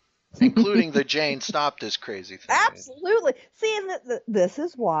 right? Including the Jane, stop this crazy thing. Absolutely. See, and this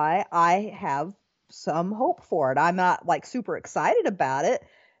is why I have some hope for it. I'm not like super excited about it,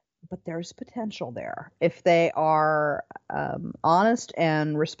 but there's potential there if they are honest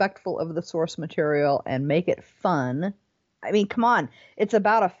and respectful of the source material and make it fun. I mean, come on. It's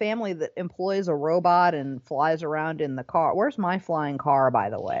about a family that employs a robot and flies around in the car. Where's my flying car,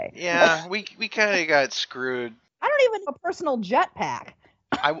 by the way? Yeah, we kind of got screwed. I don't even have a personal jetpack.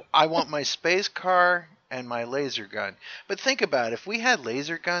 I want my space car and my laser gun. But think about it. If we had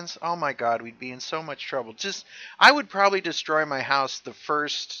laser guns, oh my God, we'd be in so much trouble. I would probably destroy my house the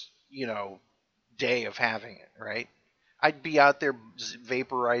first, day of having it, right? I'd be out there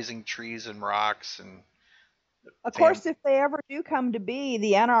vaporizing trees and rocks and. Of course, if they ever do come to be,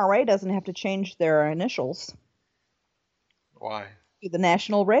 the NRA doesn't have to change their initials Why? to the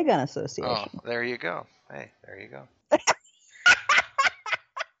National Ray Gun Association. Oh, there you go. Hey, there you go.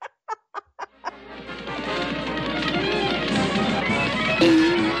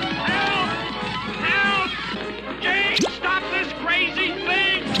 Help! Jane, stop this crazy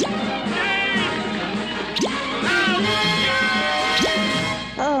thing! Jane! Help!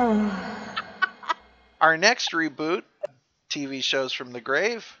 Oh. Our next reboot, TV shows from the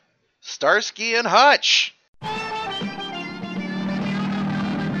grave, Starsky and Hutch.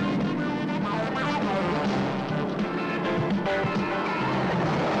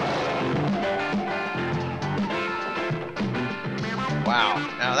 Wow.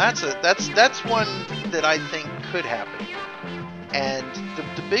 Now that's one that I think could happen. And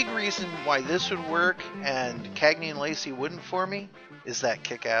the big reason why this would work and Cagney and Lacey wouldn't for me is that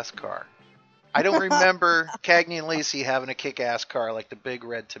kick-ass car. I don't remember Cagney and Lacey having a kick-ass car like the big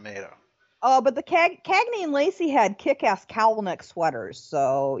red tomato. Oh, but the Cagney and Lacey had kick-ass cowl neck sweaters,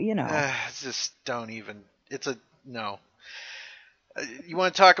 so, Just don't even. It's a no. You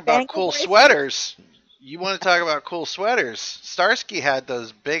want to talk about Ankle cool bracelets? sweaters? You want to talk about cool sweaters? Starsky had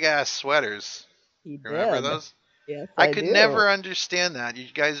those big-ass sweaters. He Remember did. those? Yes, I I could do. never understand that. You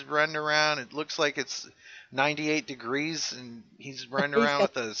guys running around, it looks like it's 98 degrees, and he's running He's around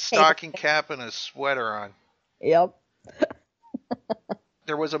got with a stocking cap and a sweater on. Yep.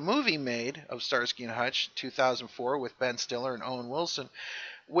 There was a movie made of Starsky and Hutch, 2004, with Ben Stiller and Owen Wilson,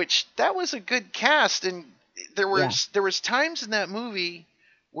 which that was a good cast, and there was times in that movie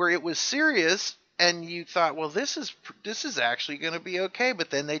where it was serious, and you thought, well, this is actually going to be okay, but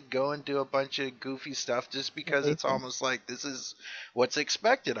then they'd go and do a bunch of goofy stuff just because it's almost like this is what's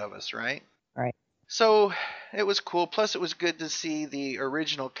expected of us, right? Right. So it was cool. Plus, it was good to see the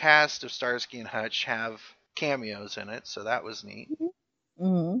original cast of Starsky and Hutch have cameos in it, so that was neat.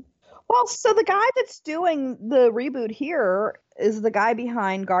 Mm-hmm. Well, so the guy that's doing the reboot here is the guy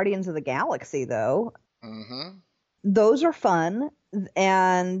behind Guardians of the Galaxy, though. Mm-hmm. Those are fun.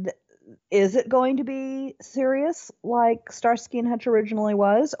 And is it going to be serious like Starsky and Hutch originally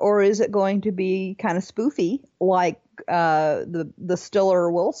was? Or is it going to be kind of spoofy like the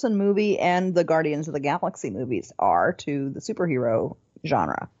Stiller-Wilson movie and the Guardians of the Galaxy movies are to the superhero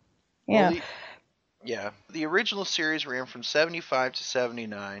genre? Yeah. Well, the original series ran from 75 to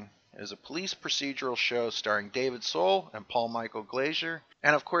 79. It was a police procedural show starring David Soul and Paul Michael Glazier.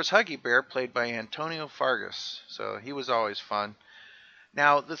 And of course, Huggy Bear, played by Antonio Fargas. So he was always fun.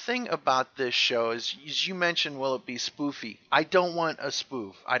 Now, the thing about this show is, as you mentioned, will it be spoofy? I don't want a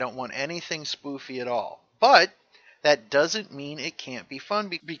spoof. I don't want anything spoofy at all. But that doesn't mean it can't be fun,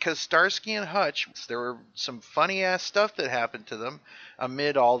 because Starsky and Hutch, there were some funny-ass stuff that happened to them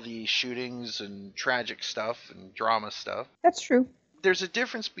amid all the shootings and tragic stuff and drama stuff. That's true. There's a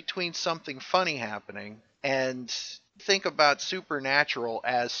difference between something funny happening and think about Supernatural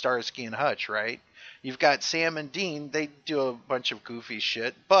as Starsky and Hutch, right? You've got Sam and Dean, they do a bunch of goofy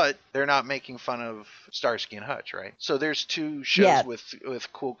shit, but they're not making fun of Starsky and Hutch, right? So there's two shows with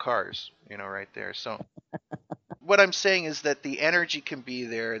cool cars, right there. So what I'm saying is that the energy can be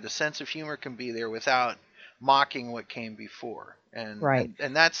there, the sense of humor can be there without mocking what came before. And right.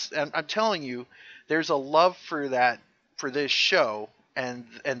 And that's, and I'm telling you, there's a love for that, for this show and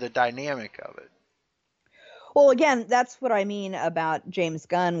the dynamic of it. Well, again, that's what I mean about James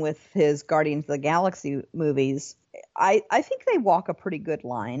Gunn with his Guardians of the Galaxy movies. I think they walk a pretty good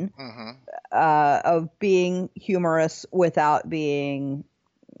line Mm-hmm. of being humorous without being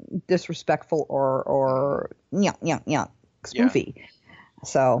disrespectful or spoofy.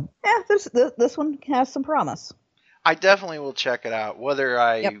 So yeah, this one has some promise. I definitely will check it out, whether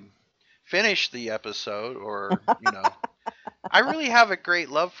I Yep. finish the episode or, I really have a great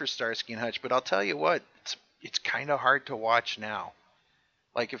love for Starsky and Hutch, but I'll tell you what, it's kind of hard to watch now.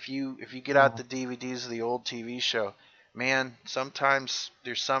 Like if you get out the DVDs of the old TV show, man, sometimes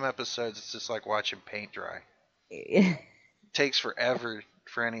there's some episodes it's just like watching paint dry. It takes forever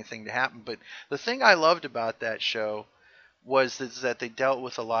for anything to happen. But the thing I loved about that show was that they dealt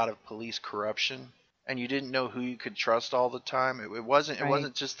with a lot of police corruption, and you didn't know who you could trust all the time. It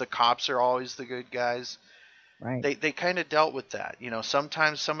wasn't just the cops are always the good guys. Right. They kind of dealt with that.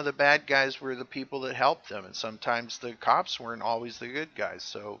 Sometimes some of the bad guys were the people that helped them, and sometimes the cops weren't always the good guys.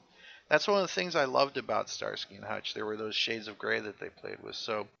 So that's one of the things I loved about Starsky and Hutch. There were those shades of gray that they played with.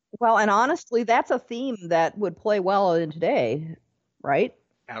 So Well, and honestly, that's a theme that would play well in today, right?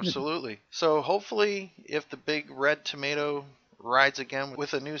 absolutely. So hopefully, if the big red tomato rides again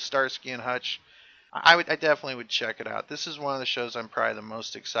with a new Starsky and Hutch, I definitely would check it out. This is one of the shows I'm probably the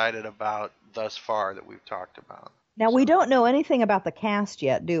most excited about thus far that we've talked about. Now, we don't know anything about the cast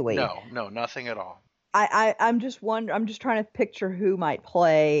yet, do we? No, nothing at all. I'm just I'm just trying to picture who might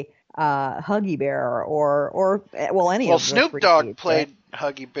play Huggy Bear or any Well, of the Snoop three Dogg leads, played right?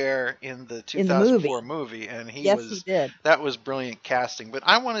 Huggy Bear in the In the movie. 2004 movie, and he did. that was brilliant casting. But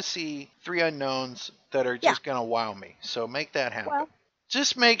I want to see three unknowns that are just gonna wow me. So make that happen. Well-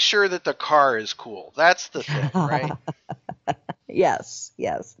 Just make sure that the car is cool. That's the thing, right? Yes.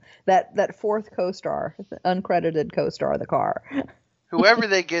 That fourth co-star, the uncredited co-star of the car. Whoever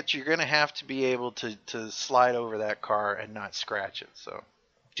they get, you're gonna have to be able to slide over that car and not scratch it. So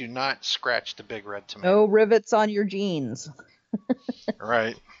do not scratch the big red tomato. No rivets on your jeans.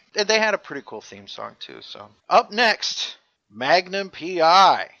 Right. And they had a pretty cool theme song too. So up next, Magnum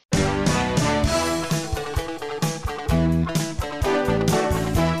PI.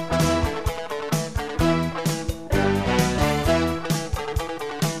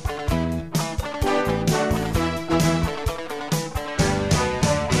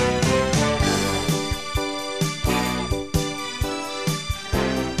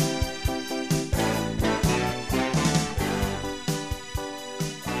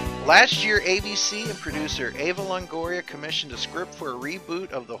 Last year, ABC and producer Ava Longoria commissioned a script for a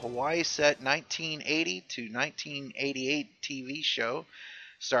reboot of the Hawaii set 1980 to 1988 TV show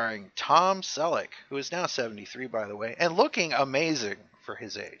starring Tom Selleck, who is now 73, by the way, and looking amazing for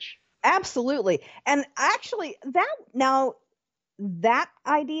his age. Absolutely. And actually, that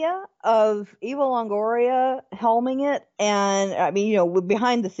idea of Eva Longoria helming it, and I mean,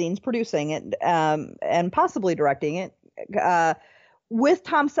 behind the scenes producing it, and possibly directing it, with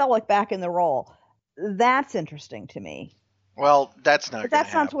Tom Selleck back in the role, that's interesting to me. Well, that's not. But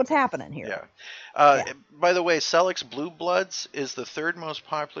that's not what's happening here. Yeah. By the way, Selleck's Blue Bloods is the third most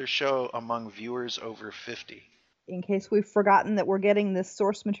popular show among viewers over 50. In case we've forgotten that we're getting this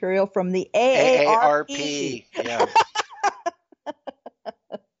source material from the AARP. Yeah.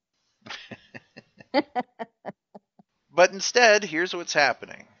 But instead, here's what's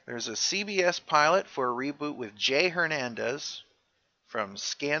happening. There's a CBS pilot for a reboot with Jay Hernandez from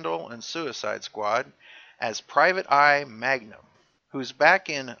Scandal and Suicide Squad as Private Eye Magnum, who's back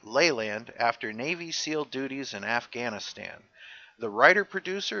in Leyland after Navy SEAL duties in Afghanistan. The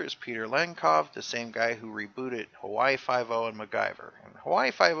writer-producer is Peter Lenkov, the same guy who rebooted Hawaii Five-0 and MacGyver. And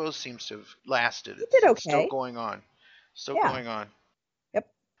Hawaii Five-0 seems to have lasted. It did okay. It's still going on. Going on. Yep.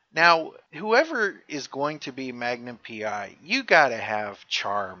 Now, whoever is going to be Magnum PI, you gotta have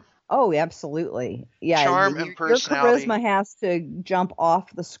charm. Oh, absolutely. Yeah. Charm and personality. Your charisma has to jump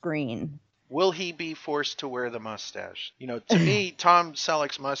off the screen. Will he be forced to wear the mustache? To me, Tom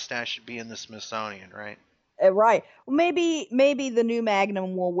Selleck's mustache should be in the Smithsonian, right? Right. Well, maybe the new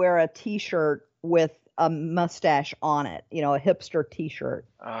Magnum will wear a T-shirt with a mustache on it. A hipster T-shirt.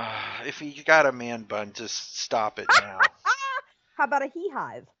 If you got a man bun, just stop it now. How about a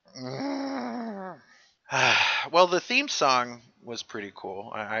He-Hive? Well, the theme song was pretty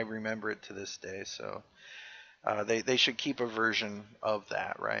cool. I remember it to this day, so they should keep a version of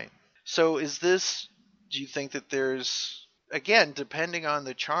that, right? So do you think that there's, again, depending on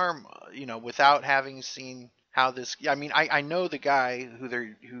the charm, without having seen how this, I mean, I know the guy who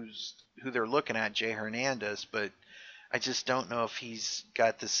they're looking at, Jay Hernandez, but I just don't know if he's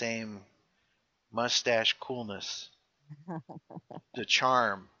got the same mustache coolness, the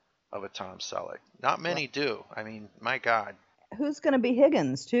charm of a Tom Selleck. Not many do. I mean, my God, Who's going to be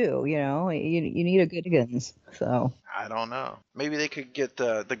Higgins too? You need a good Higgins. So I don't know. Maybe they could get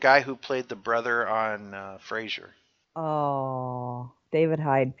the guy who played the brother on Frasier. oh, David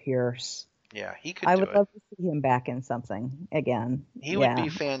Hyde Pierce. Yeah, he could I do would it. love to see him back in something again. He would Yeah, be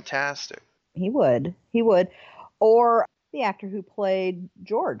fantastic. he would. He would. Or the actor who played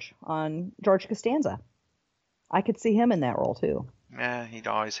George on George Costanza. I could see him in that role too. He'd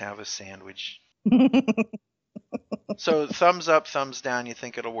always have a sandwich. So thumbs up, thumbs down. You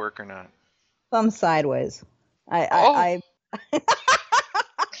think it'll work or not? Thumb sideways. Oh. I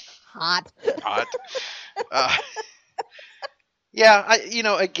hot. Hot. Yeah,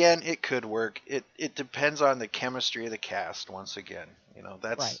 again, it could work. It depends on the chemistry of the cast. Once again,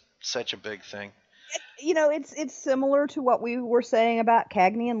 that's Right. such a big thing. It's similar to what we were saying about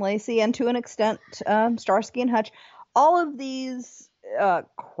Cagney and Lacey, and to an extent, Starsky and Hutch. All of these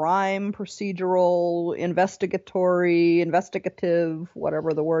crime, procedural, investigative,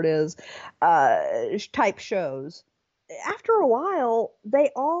 whatever the word is, type shows. After a while, they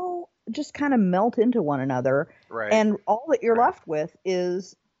all just kind of melt into one another, Right. and all that you're Right. left with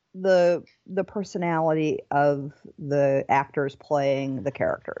is the personality of the actors playing the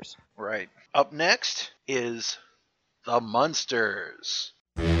characters. Right. Up next is The Munsters.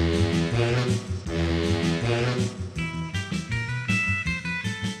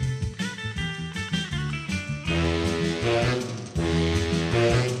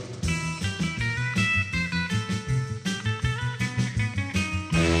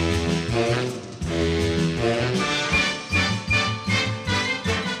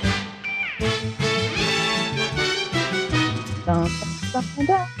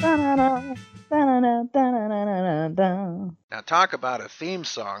 Now talk about a theme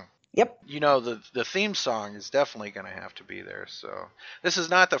song. Yep. The theme song is definitely going to have to be there. So this is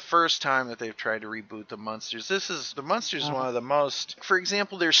not the first time that they've tried to reboot the Munsters. The Munsters is one of the most. For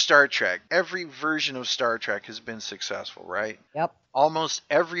example, there's Star Trek. Every version of Star Trek has been successful, right? Yep. Almost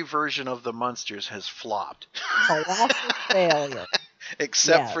every version of the Munsters has flopped, Colossal failure.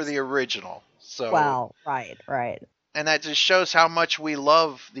 except for Yes. the original. So Wow. Right. and that just shows how much we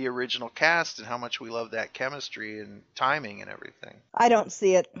love the original cast and how much we love that chemistry and timing and everything. I don't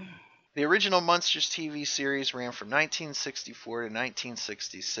see it. The original Munsters TV series ran from 1964 to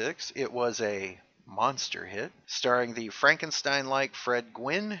 1966. It was a monster hit, starring the Frankenstein-like Fred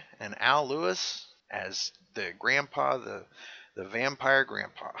Gwynne and Al Lewis as the grandpa, the vampire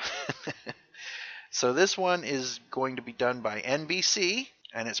grandpa. So this one is going to be done by NBC,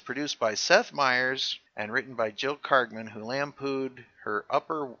 and it's produced by Seth Meyers and written by Jill Kargman, who lampooned her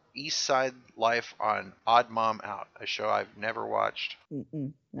Upper East Side life on Odd Mom Out, a show I've never watched.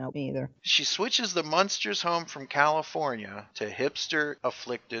 No, me either. She switches the Munsters home from California to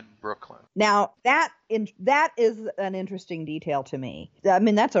hipster-afflicted Brooklyn. Now that is an interesting detail to me. I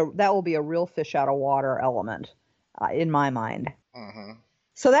mean, that will be a real fish out of water element in my mind. Mm-hmm.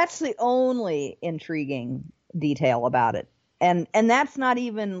 So that's the only intriguing detail about it, and that's not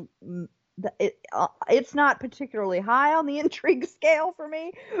even it's not particularly high on the intrigue scale for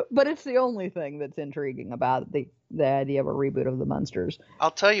me, but it's the only thing that's intriguing about the idea of a reboot of the Munsters. I'll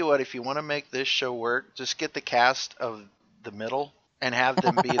tell you what, if you want to make this show work, just get the cast of The Middle and have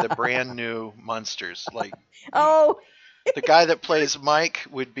them be the brand new Munsters. Like, Oh, the guy that plays Mike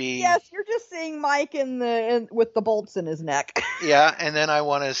would be... yes, you're just seeing Mike with the bolts in his neck. Yeah, and then I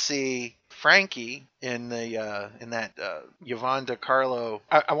want to see Frankie in that Yvonne DiCarlo.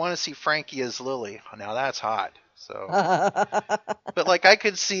 I want to see Frankie as Lily. Now that's hot. So, but like I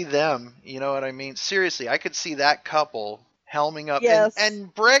could see them. You know what I mean? Seriously, I could see that couple helming up. Yes.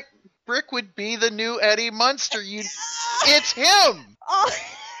 And Brick would be the new Eddie Munster. It's him.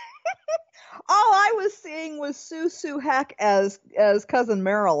 All I was seeing was Sue Heck as cousin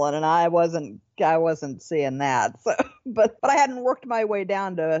Marilyn, and I wasn't seeing that. So, but I hadn't worked my way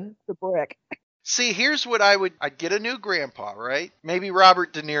down to Brick. See, here's what I'd get a new grandpa, right? Maybe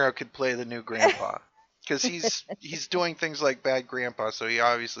Robert De Niro could play the new grandpa. Because he's doing things like Bad Grandpa, so he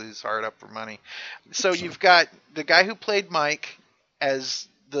obviously is hard up for money. So you've got the guy who played Mike as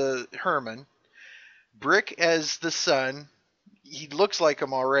the Herman, Brick as the son. He looks like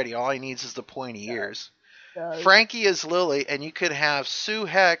him already. All he needs is the pointy ears. Frankie is Lily, and you could have Sue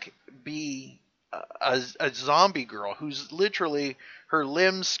Heck be a zombie girl who's literally, her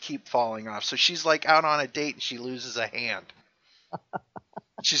limbs keep falling off. So she's like out on a date and she loses a hand.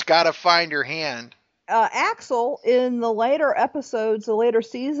 She's got to find her hand. Axel, in the later episodes, the later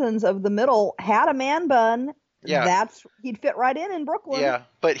seasons of The Middle, had a man bun. Yeah. He'd fit right in Brooklyn. Yeah,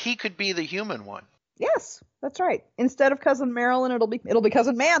 but he could be the human one. Yes, that's right. Instead of Cousin Marilyn, it'll be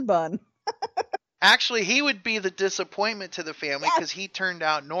Cousin Man Bun. Actually, he would be the disappointment to the family Yes. because he turned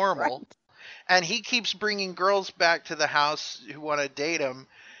out normal. Right. And he keeps bringing girls back to the house who want to date him,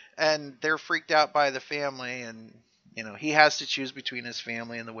 and they're freaked out by the family. And, he has to choose between his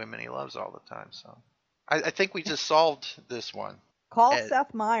family and the women he loves all the time. So I think we just solved this one. Call Ed.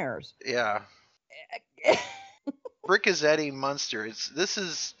 Seth Meyers. Yeah. Brickazetti Munster.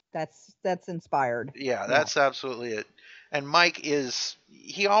 That's inspired. Yeah, that's absolutely it. And Mike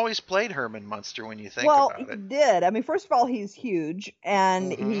he always played Herman Munster when you think Well, about he it. did. I mean, first of all, he's huge,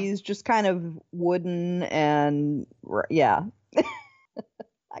 and Mhm. he's just kind of wooden, and yeah,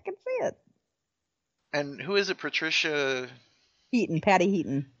 I can see it. And who is it? Patricia. Patty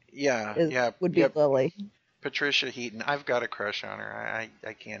Heaton. Would be Lily. Patricia Heaton. I've got a crush on her.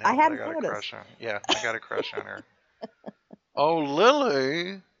 I can't I help it. hadn't I got noticed. a crush on her. Yeah, I got a crush on her. Oh,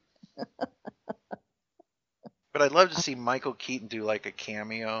 Lily. But I'd love to see Michael Keaton do like a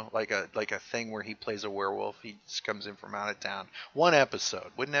cameo, like a thing where he plays a werewolf. He just comes in from out of town. One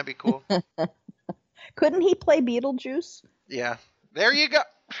episode. Wouldn't that be cool? Couldn't he play Beetlejuice? Yeah. There you go.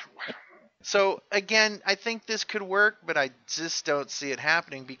 So, again, I think this could work, but I just don't see it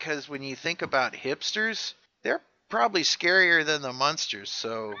happening because when you think about hipsters, they're probably scarier than the Munsters.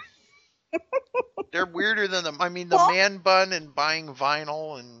 So they're weirder than the man bun and buying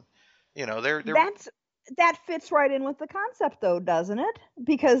vinyl, and they're That fits right in with the concept, though, doesn't it?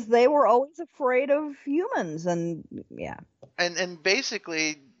 Because they were always afraid of humans, and yeah. And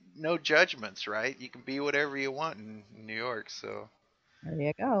basically no judgments, right? You can be whatever you want in New York, so there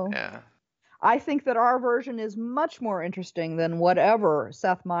you go. Yeah. I think that our version is much more interesting than whatever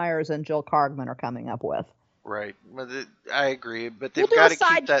Seth Meyers and Jill Kargman are coming up with. Right. I agree, but they've We'll do got a to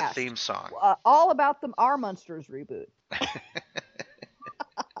keep that sidecast. theme song. All about our Munsters reboot.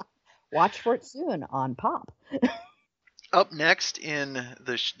 Watch for it soon on Pop. Up next in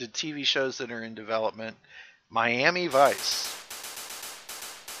the TV shows that are in development, Miami Vice.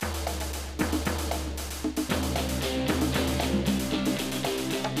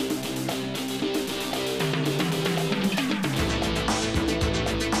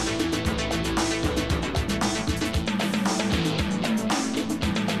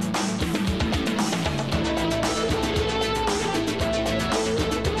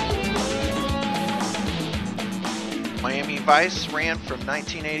 Miami Vice ran from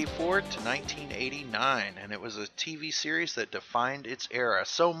 1984 to 1989, and it was a TV series that defined its era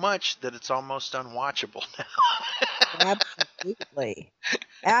so much that it's almost unwatchable now.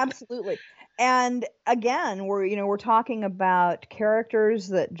 Absolutely. And again, we're talking about characters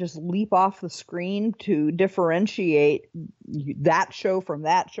that just leap off the screen to differentiate that show from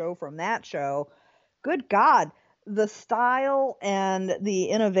that show from that show. Good God, the style and the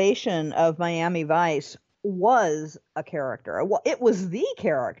innovation of Miami Vice was a character. Well, it was the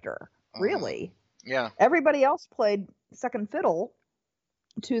character, really. Yeah. Everybody else played second fiddle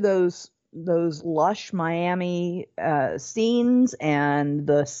to those lush Miami scenes and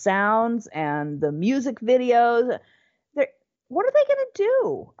the sounds and the music videos. What are they going to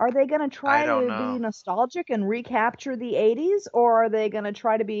do? Are they going to try to be nostalgic and recapture the 80s, or are they going to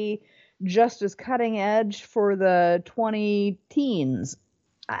try to be just as cutting edge for the 20 teens?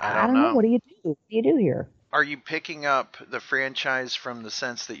 I don't know. What do you do? What do you do here? Are you picking up the franchise from the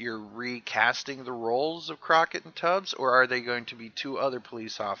sense that you're recasting the roles of Crockett and Tubbs, or are they going to be two other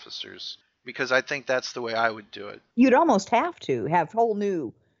police officers? Because I think that's the way I would do it. You'd almost have to have whole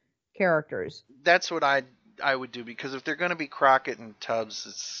new characters. That's what I would do, because if they're going to be Crockett and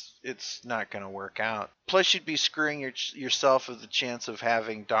Tubbs, it's not going to work out. Plus, you'd be screwing yourself of the chance of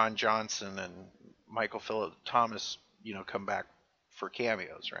having Don Johnson and Michael Phillip Thomas, come back for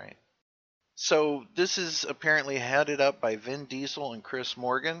cameos, right? So this is apparently headed up by Vin Diesel and Chris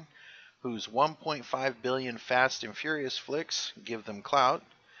Morgan, whose 1.5 billion Fast and Furious flicks, give them clout,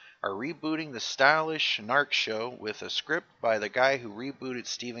 are rebooting the stylish narc show with a script by the guy who rebooted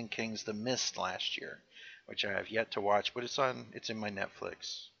Stephen King's The Mist last year, which I have yet to watch, but it's in my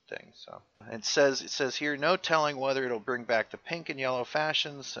Netflix thing. So it says here, no telling whether it'll bring back the pink and yellow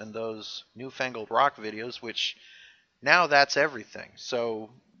fashions and those newfangled rock videos, which now that's everything. So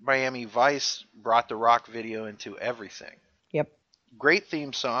Miami Vice brought the rock video into everything. Yep. Great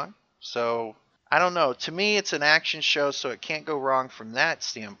theme song. So I don't know. To me, it's an action show, so it can't go wrong from that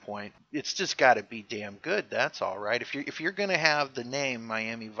standpoint. It's just got to be damn good. That's all right. If you're going to have the name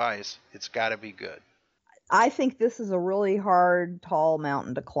Miami Vice, it's got to be good. I think this is a really hard, tall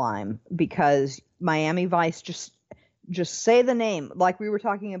mountain to climb, because Miami Vice, just say the name. Like we were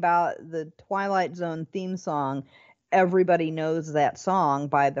talking about the Twilight Zone theme song. everybody knows that song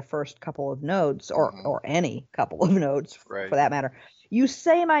by the first couple of notes, or any couple of notes Right. for that matter. You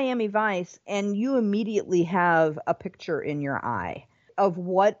say Miami Vice, and you immediately have a picture in your eye of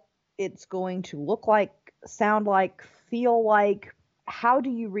what it's going to look like, sound like, feel like. How do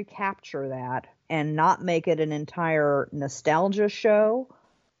you recapture that and not make it an entire nostalgia show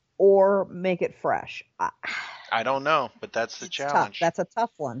or make it fresh? I don't know, but that's the It's tough. challenge. That's a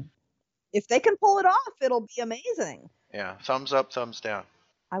tough one. If they can pull it off, it'll be amazing. Yeah, thumbs up, thumbs down.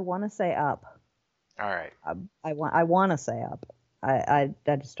 I want to say up. All right. I want to say up. I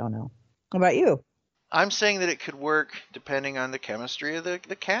just don't know. How about you? I'm saying that it could work depending on the chemistry of the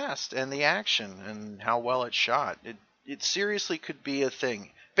cast and the action and how well it's shot. It seriously could be a thing.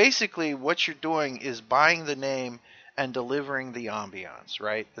 Basically, what you're doing is buying the name and delivering the ambiance,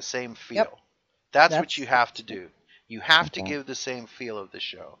 right? The same feel. Yep. That's what you have to do. You have to Okay. give the same feel of the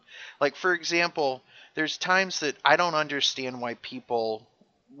show. Like, for example, there's times that I don't understand why people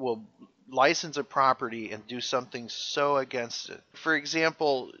will license a property and do something so against it. For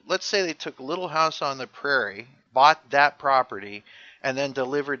example, let's say they took Little House on the Prairie, bought that property, and then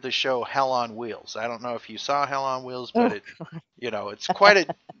delivered the show Hell on Wheels. I don't know if you saw Hell on Wheels, but it's quite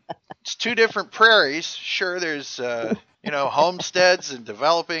a it's two different prairies. Sure, there's homesteads and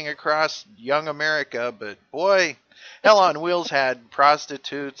developing across young America, but boy, Hell on Wheels had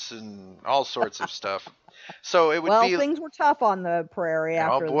prostitutes and all sorts of stuff. So it would be things were tough on the prairie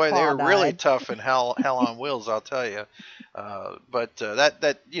after oh boy, the they pa were really died. tough in Hell on Wheels, I'll tell you.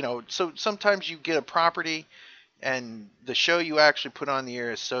 So sometimes you get a property, and the show you actually put on the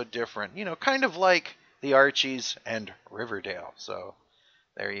air is so different. Kind of like the Archies and Riverdale. So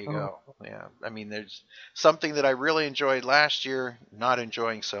there you go. Yeah, I mean, there's something that I really enjoyed last year, not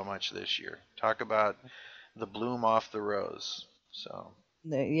enjoying so much this year. Talk about the bloom off the rose. So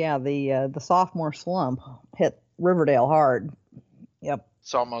The sophomore slump hit Riverdale hard. Yep.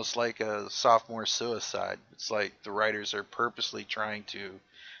 it's almost like a sophomore suicide. It's like the writers are purposely trying to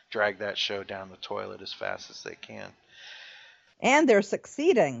drag that show down the toilet as fast as they can. And they're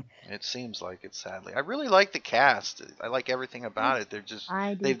succeeding. It seems like it, sadly. I really like the cast. I like everything about it. They're just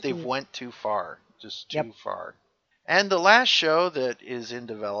I do they've too. went too far, just too Yep. far. And the last show that is in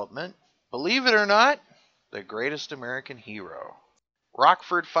development, believe it or not, The Greatest American Hero.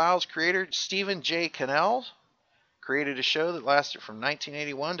 Rockford Files creator Stephen J. Cannell created a show that lasted from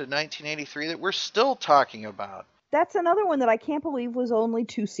 1981 to 1983 that we're still talking about. That's another one that I can't believe was only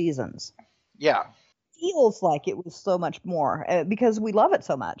 2 seasons. Yeah, Feels like it was so much more because we love it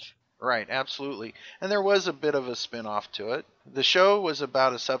so much. right, absolutely. And there was a bit of a spin-off to it. The show was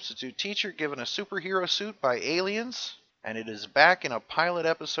about a substitute teacher given a superhero suit by aliens, and it is back in a pilot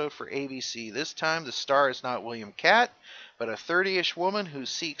episode for ABC. This time the star is not William Catt, but a 30-ish woman who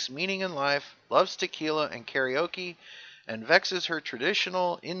seeks meaning in life, loves tequila and karaoke, and vexes her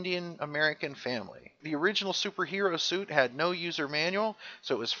traditional Indian American family. The original superhero suit had no user manual,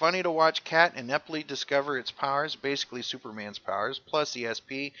 so it was funny to watch Kat ineptly discover its powers, basically Superman's powers, plus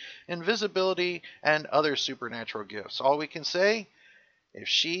ESP, invisibility, and other supernatural gifts. All we can say, if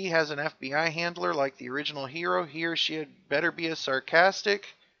she has an FBI handler like the original hero, he or she had better be as sarcastic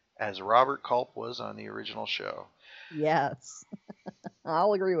as Robert Culp was on the original show. Yes.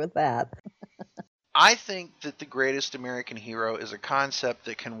 I'll agree with that. I think that The Greatest American Hero is a concept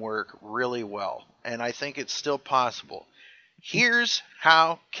that can work really well, and I think it's still possible. Here's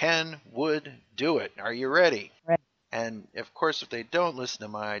how Ken would do it. Are you ready? Ready. And, of course, if they don't listen to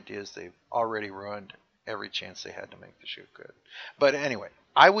my ideas, they've already ruined every chance they had to make the show good. But anyway,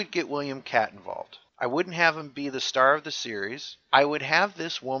 I would get William Catt involved. I wouldn't have him be the star of the series. I would have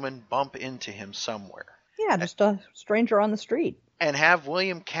this woman bump into him somewhere. Yeah, just a stranger on the street. And have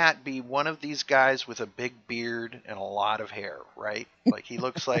William Catt be one of these guys with a big beard and a lot of hair, right? Like he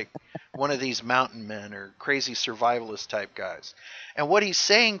looks like one of these mountain men or crazy survivalist type guys. And what he's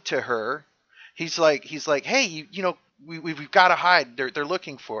saying to her, he's like, hey, we've got to hide. They're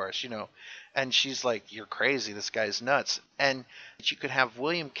looking for us, And she's like, you're crazy. This guy's nuts. And you could have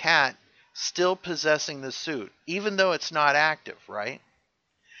William Catt still possessing the suit, even though it's not active, right?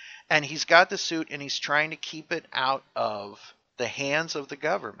 And he's got the suit and he's trying to keep it out of the hands of the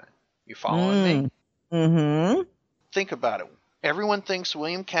government. You following me? Mm-hmm. Think about it. Everyone thinks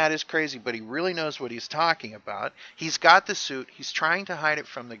William Catt is crazy, but he really knows what he's talking about. He's got the suit. He's trying to hide it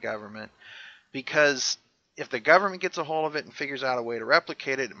from the government because if the government gets a hold of it and figures out a way to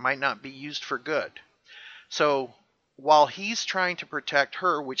replicate it, it might not be used for good. So while he's trying to protect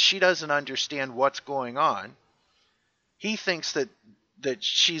her, which she doesn't understand what's going on, he thinks that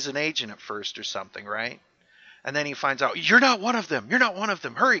she's an agent at first or something, right? And then he finds out, you're not one of them. You're not one of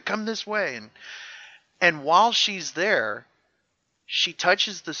them. Hurry, come this way. And while she's there, she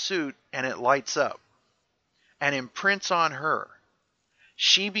touches the suit and it lights up and imprints on her.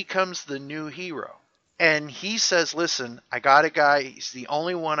 She becomes the new hero. And he says, listen, I got a guy. He's the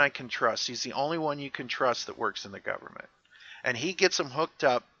only one I can trust. He's the only one you can trust that works in the government. And he gets him hooked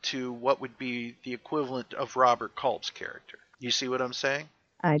up to what would be the equivalent of Robert Culp's character. You see what I'm saying?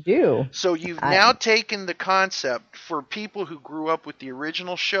 I do. So you've now taken the concept for people who grew up with the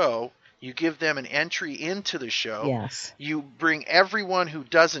original show. You give them an entry into the show. Yes. You bring everyone who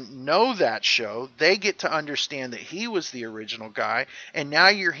doesn't know that show. They get to understand that he was the original guy. And now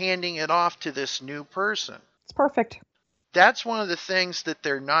you're handing it off to this new person. It's perfect. That's one of the things that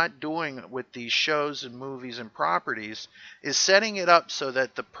they're not doing with these shows and movies and properties, is setting it up so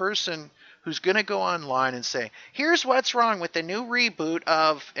that the person who's going to go online and say, here's what's wrong with the new reboot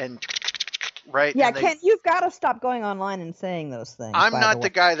of, and right? Yeah, and Ken, you've got to stop going online and saying those things. I'm by not the the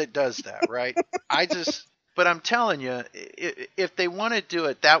guy that does that, right? But I'm telling you, if they want to do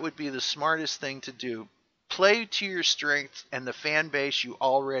it, that would be the smartest thing to do. Play to your strengths and the fan base you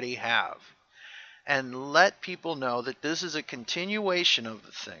already have. And let people know that this is a continuation of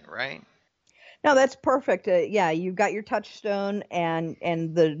the thing, right? No, that's perfect. Yeah, you've got your touchstone and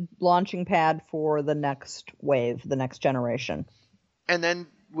the launching pad for the next wave, the next generation. And then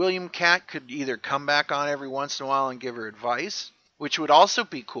William Katt could either come back on every once in a while and give her advice, which would also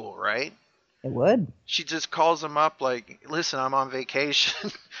be cool, right? It would. She just calls him up like, listen, I'm on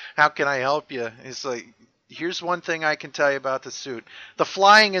vacation. How can I help you? It's like, here's one thing I can tell you about the suit. The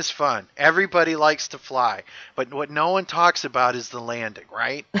flying is fun. Everybody likes to fly. But what no one talks about is the landing,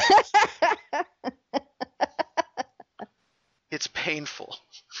 right? It's painful.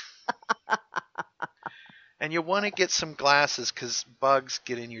 And you want to get some glasses because bugs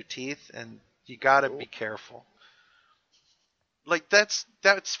get in your teeth, and you got to be careful. Like, that's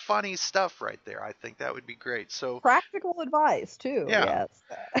funny stuff right there. I think that would be great. So practical advice, too. Yeah. Yes.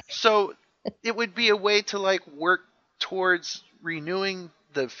 So it would be a way to, like, work towards renewing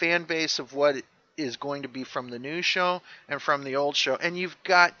the fan base of what is going to be from the new show and from the old show. And you've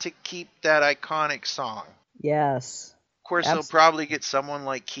got to keep that iconic song. Yes. Of course, they'll probably get someone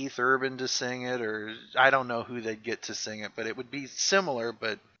like Keith Urban to sing it, or I don't know who they'd get to sing it, but it would be similar.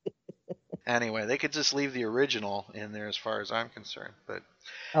 But anyway, they could just leave the original in there as far as I'm concerned. But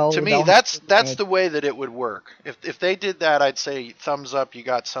to me, that's the way that it would work. If they did that, I'd say thumbs up, you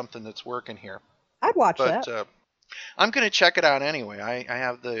got something that's working here. I'd watch that. I'm going to check it out anyway. I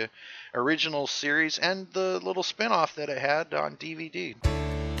have the original series and the little spin-off that it had on DVD.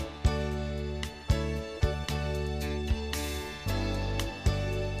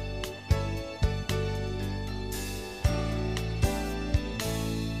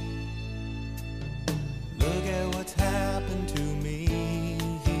 Look at what's happened to me.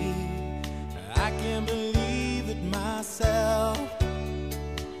 I can't believe it myself.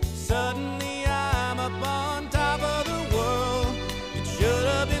 Suddenly I'm up on top of the world. It should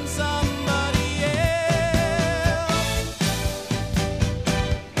have been somebody else.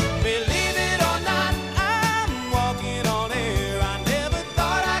 Believe it or not, I'm walking on air. I never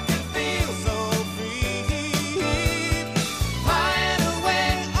thought I could feel so free. Flying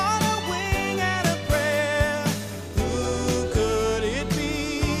away on a wing and a prayer. Who could it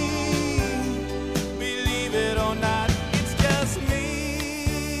be? Believe it or not, it's just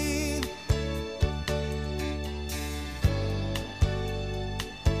me.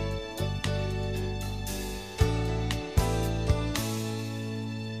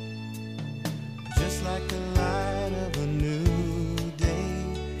 Just like the light of a new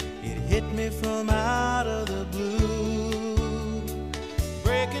day, it hit me from out of the blue,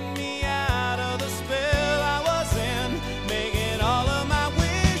 breaking me out of the spell I was in, making all of my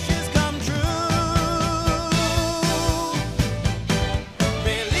wishes come true.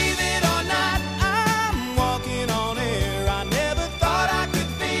 Believe it or not, I'm walking on air. I never thought I could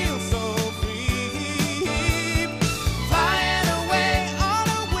feel so free. Flying away on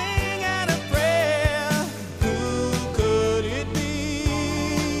a wing and a prayer. Who could it be?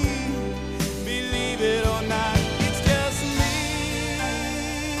 Believe it or not, it's just me.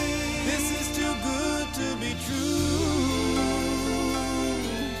 This is too good to be true.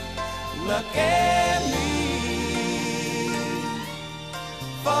 Look at me,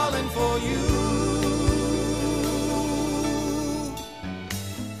 falling for you.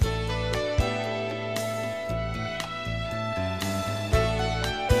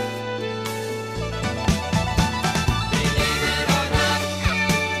 Believe it or not,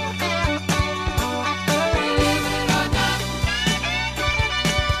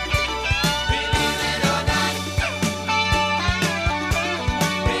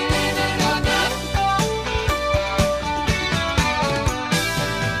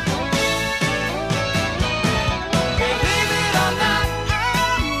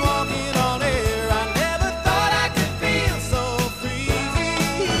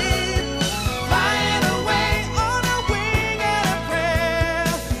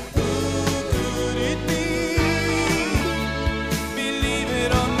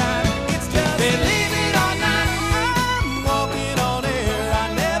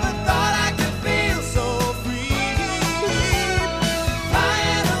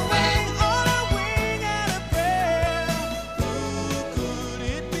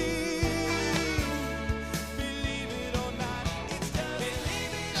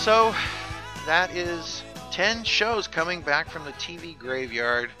 So, that is 10 shows coming back from the TV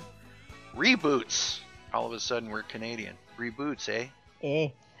graveyard. Reboots. All of a sudden, we're Canadian. Reboots, eh?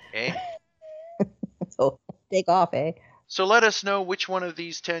 Eh? So, take off, eh? So let us know which one of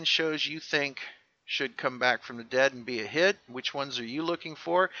these 10 shows you think should come back from the dead and be a hit. Which ones are you looking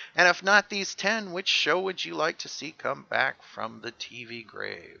for? And if not these 10, which show would you like to see come back from the TV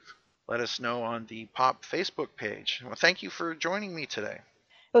grave? Let us know on the Pop Facebook page. Well, thank you for joining me today.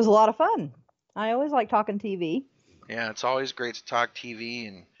 It was a lot of fun. I always like talking TV. Yeah, it's always great to talk TV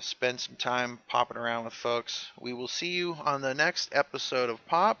and spend some time popping around with folks. We will see you on the next episode of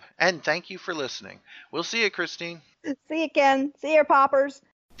Pop, and thank you for listening. We'll see you, Christine. See you, Ken. See you, Poppers.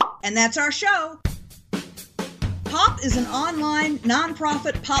 And that's our show. Pop is an online,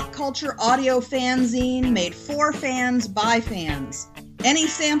 non-profit pop culture audio fanzine made for fans by fans. Any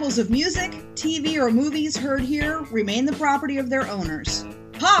samples of music, TV, or movies heard here remain the property of their owners.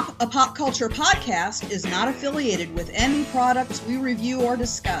 Pop, a pop culture podcast, is not affiliated with any products we review or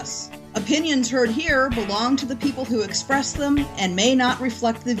discuss. Opinions heard here belong to the people who express them and may not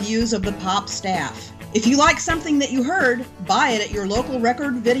reflect the views of the Pop staff. If you like something that you heard, buy it at your local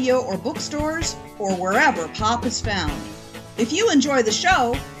record, video, or bookstores, or wherever Pop is found. If you enjoy the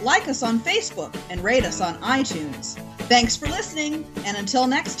show, like us on Facebook and rate us on iTunes. Thanks for listening, and until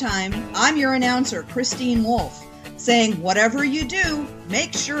next time, I'm your announcer, Christine Wolf, saying whatever you do,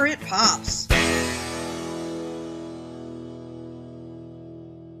 make sure it pops.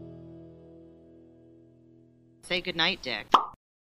 Say goodnight, Dick.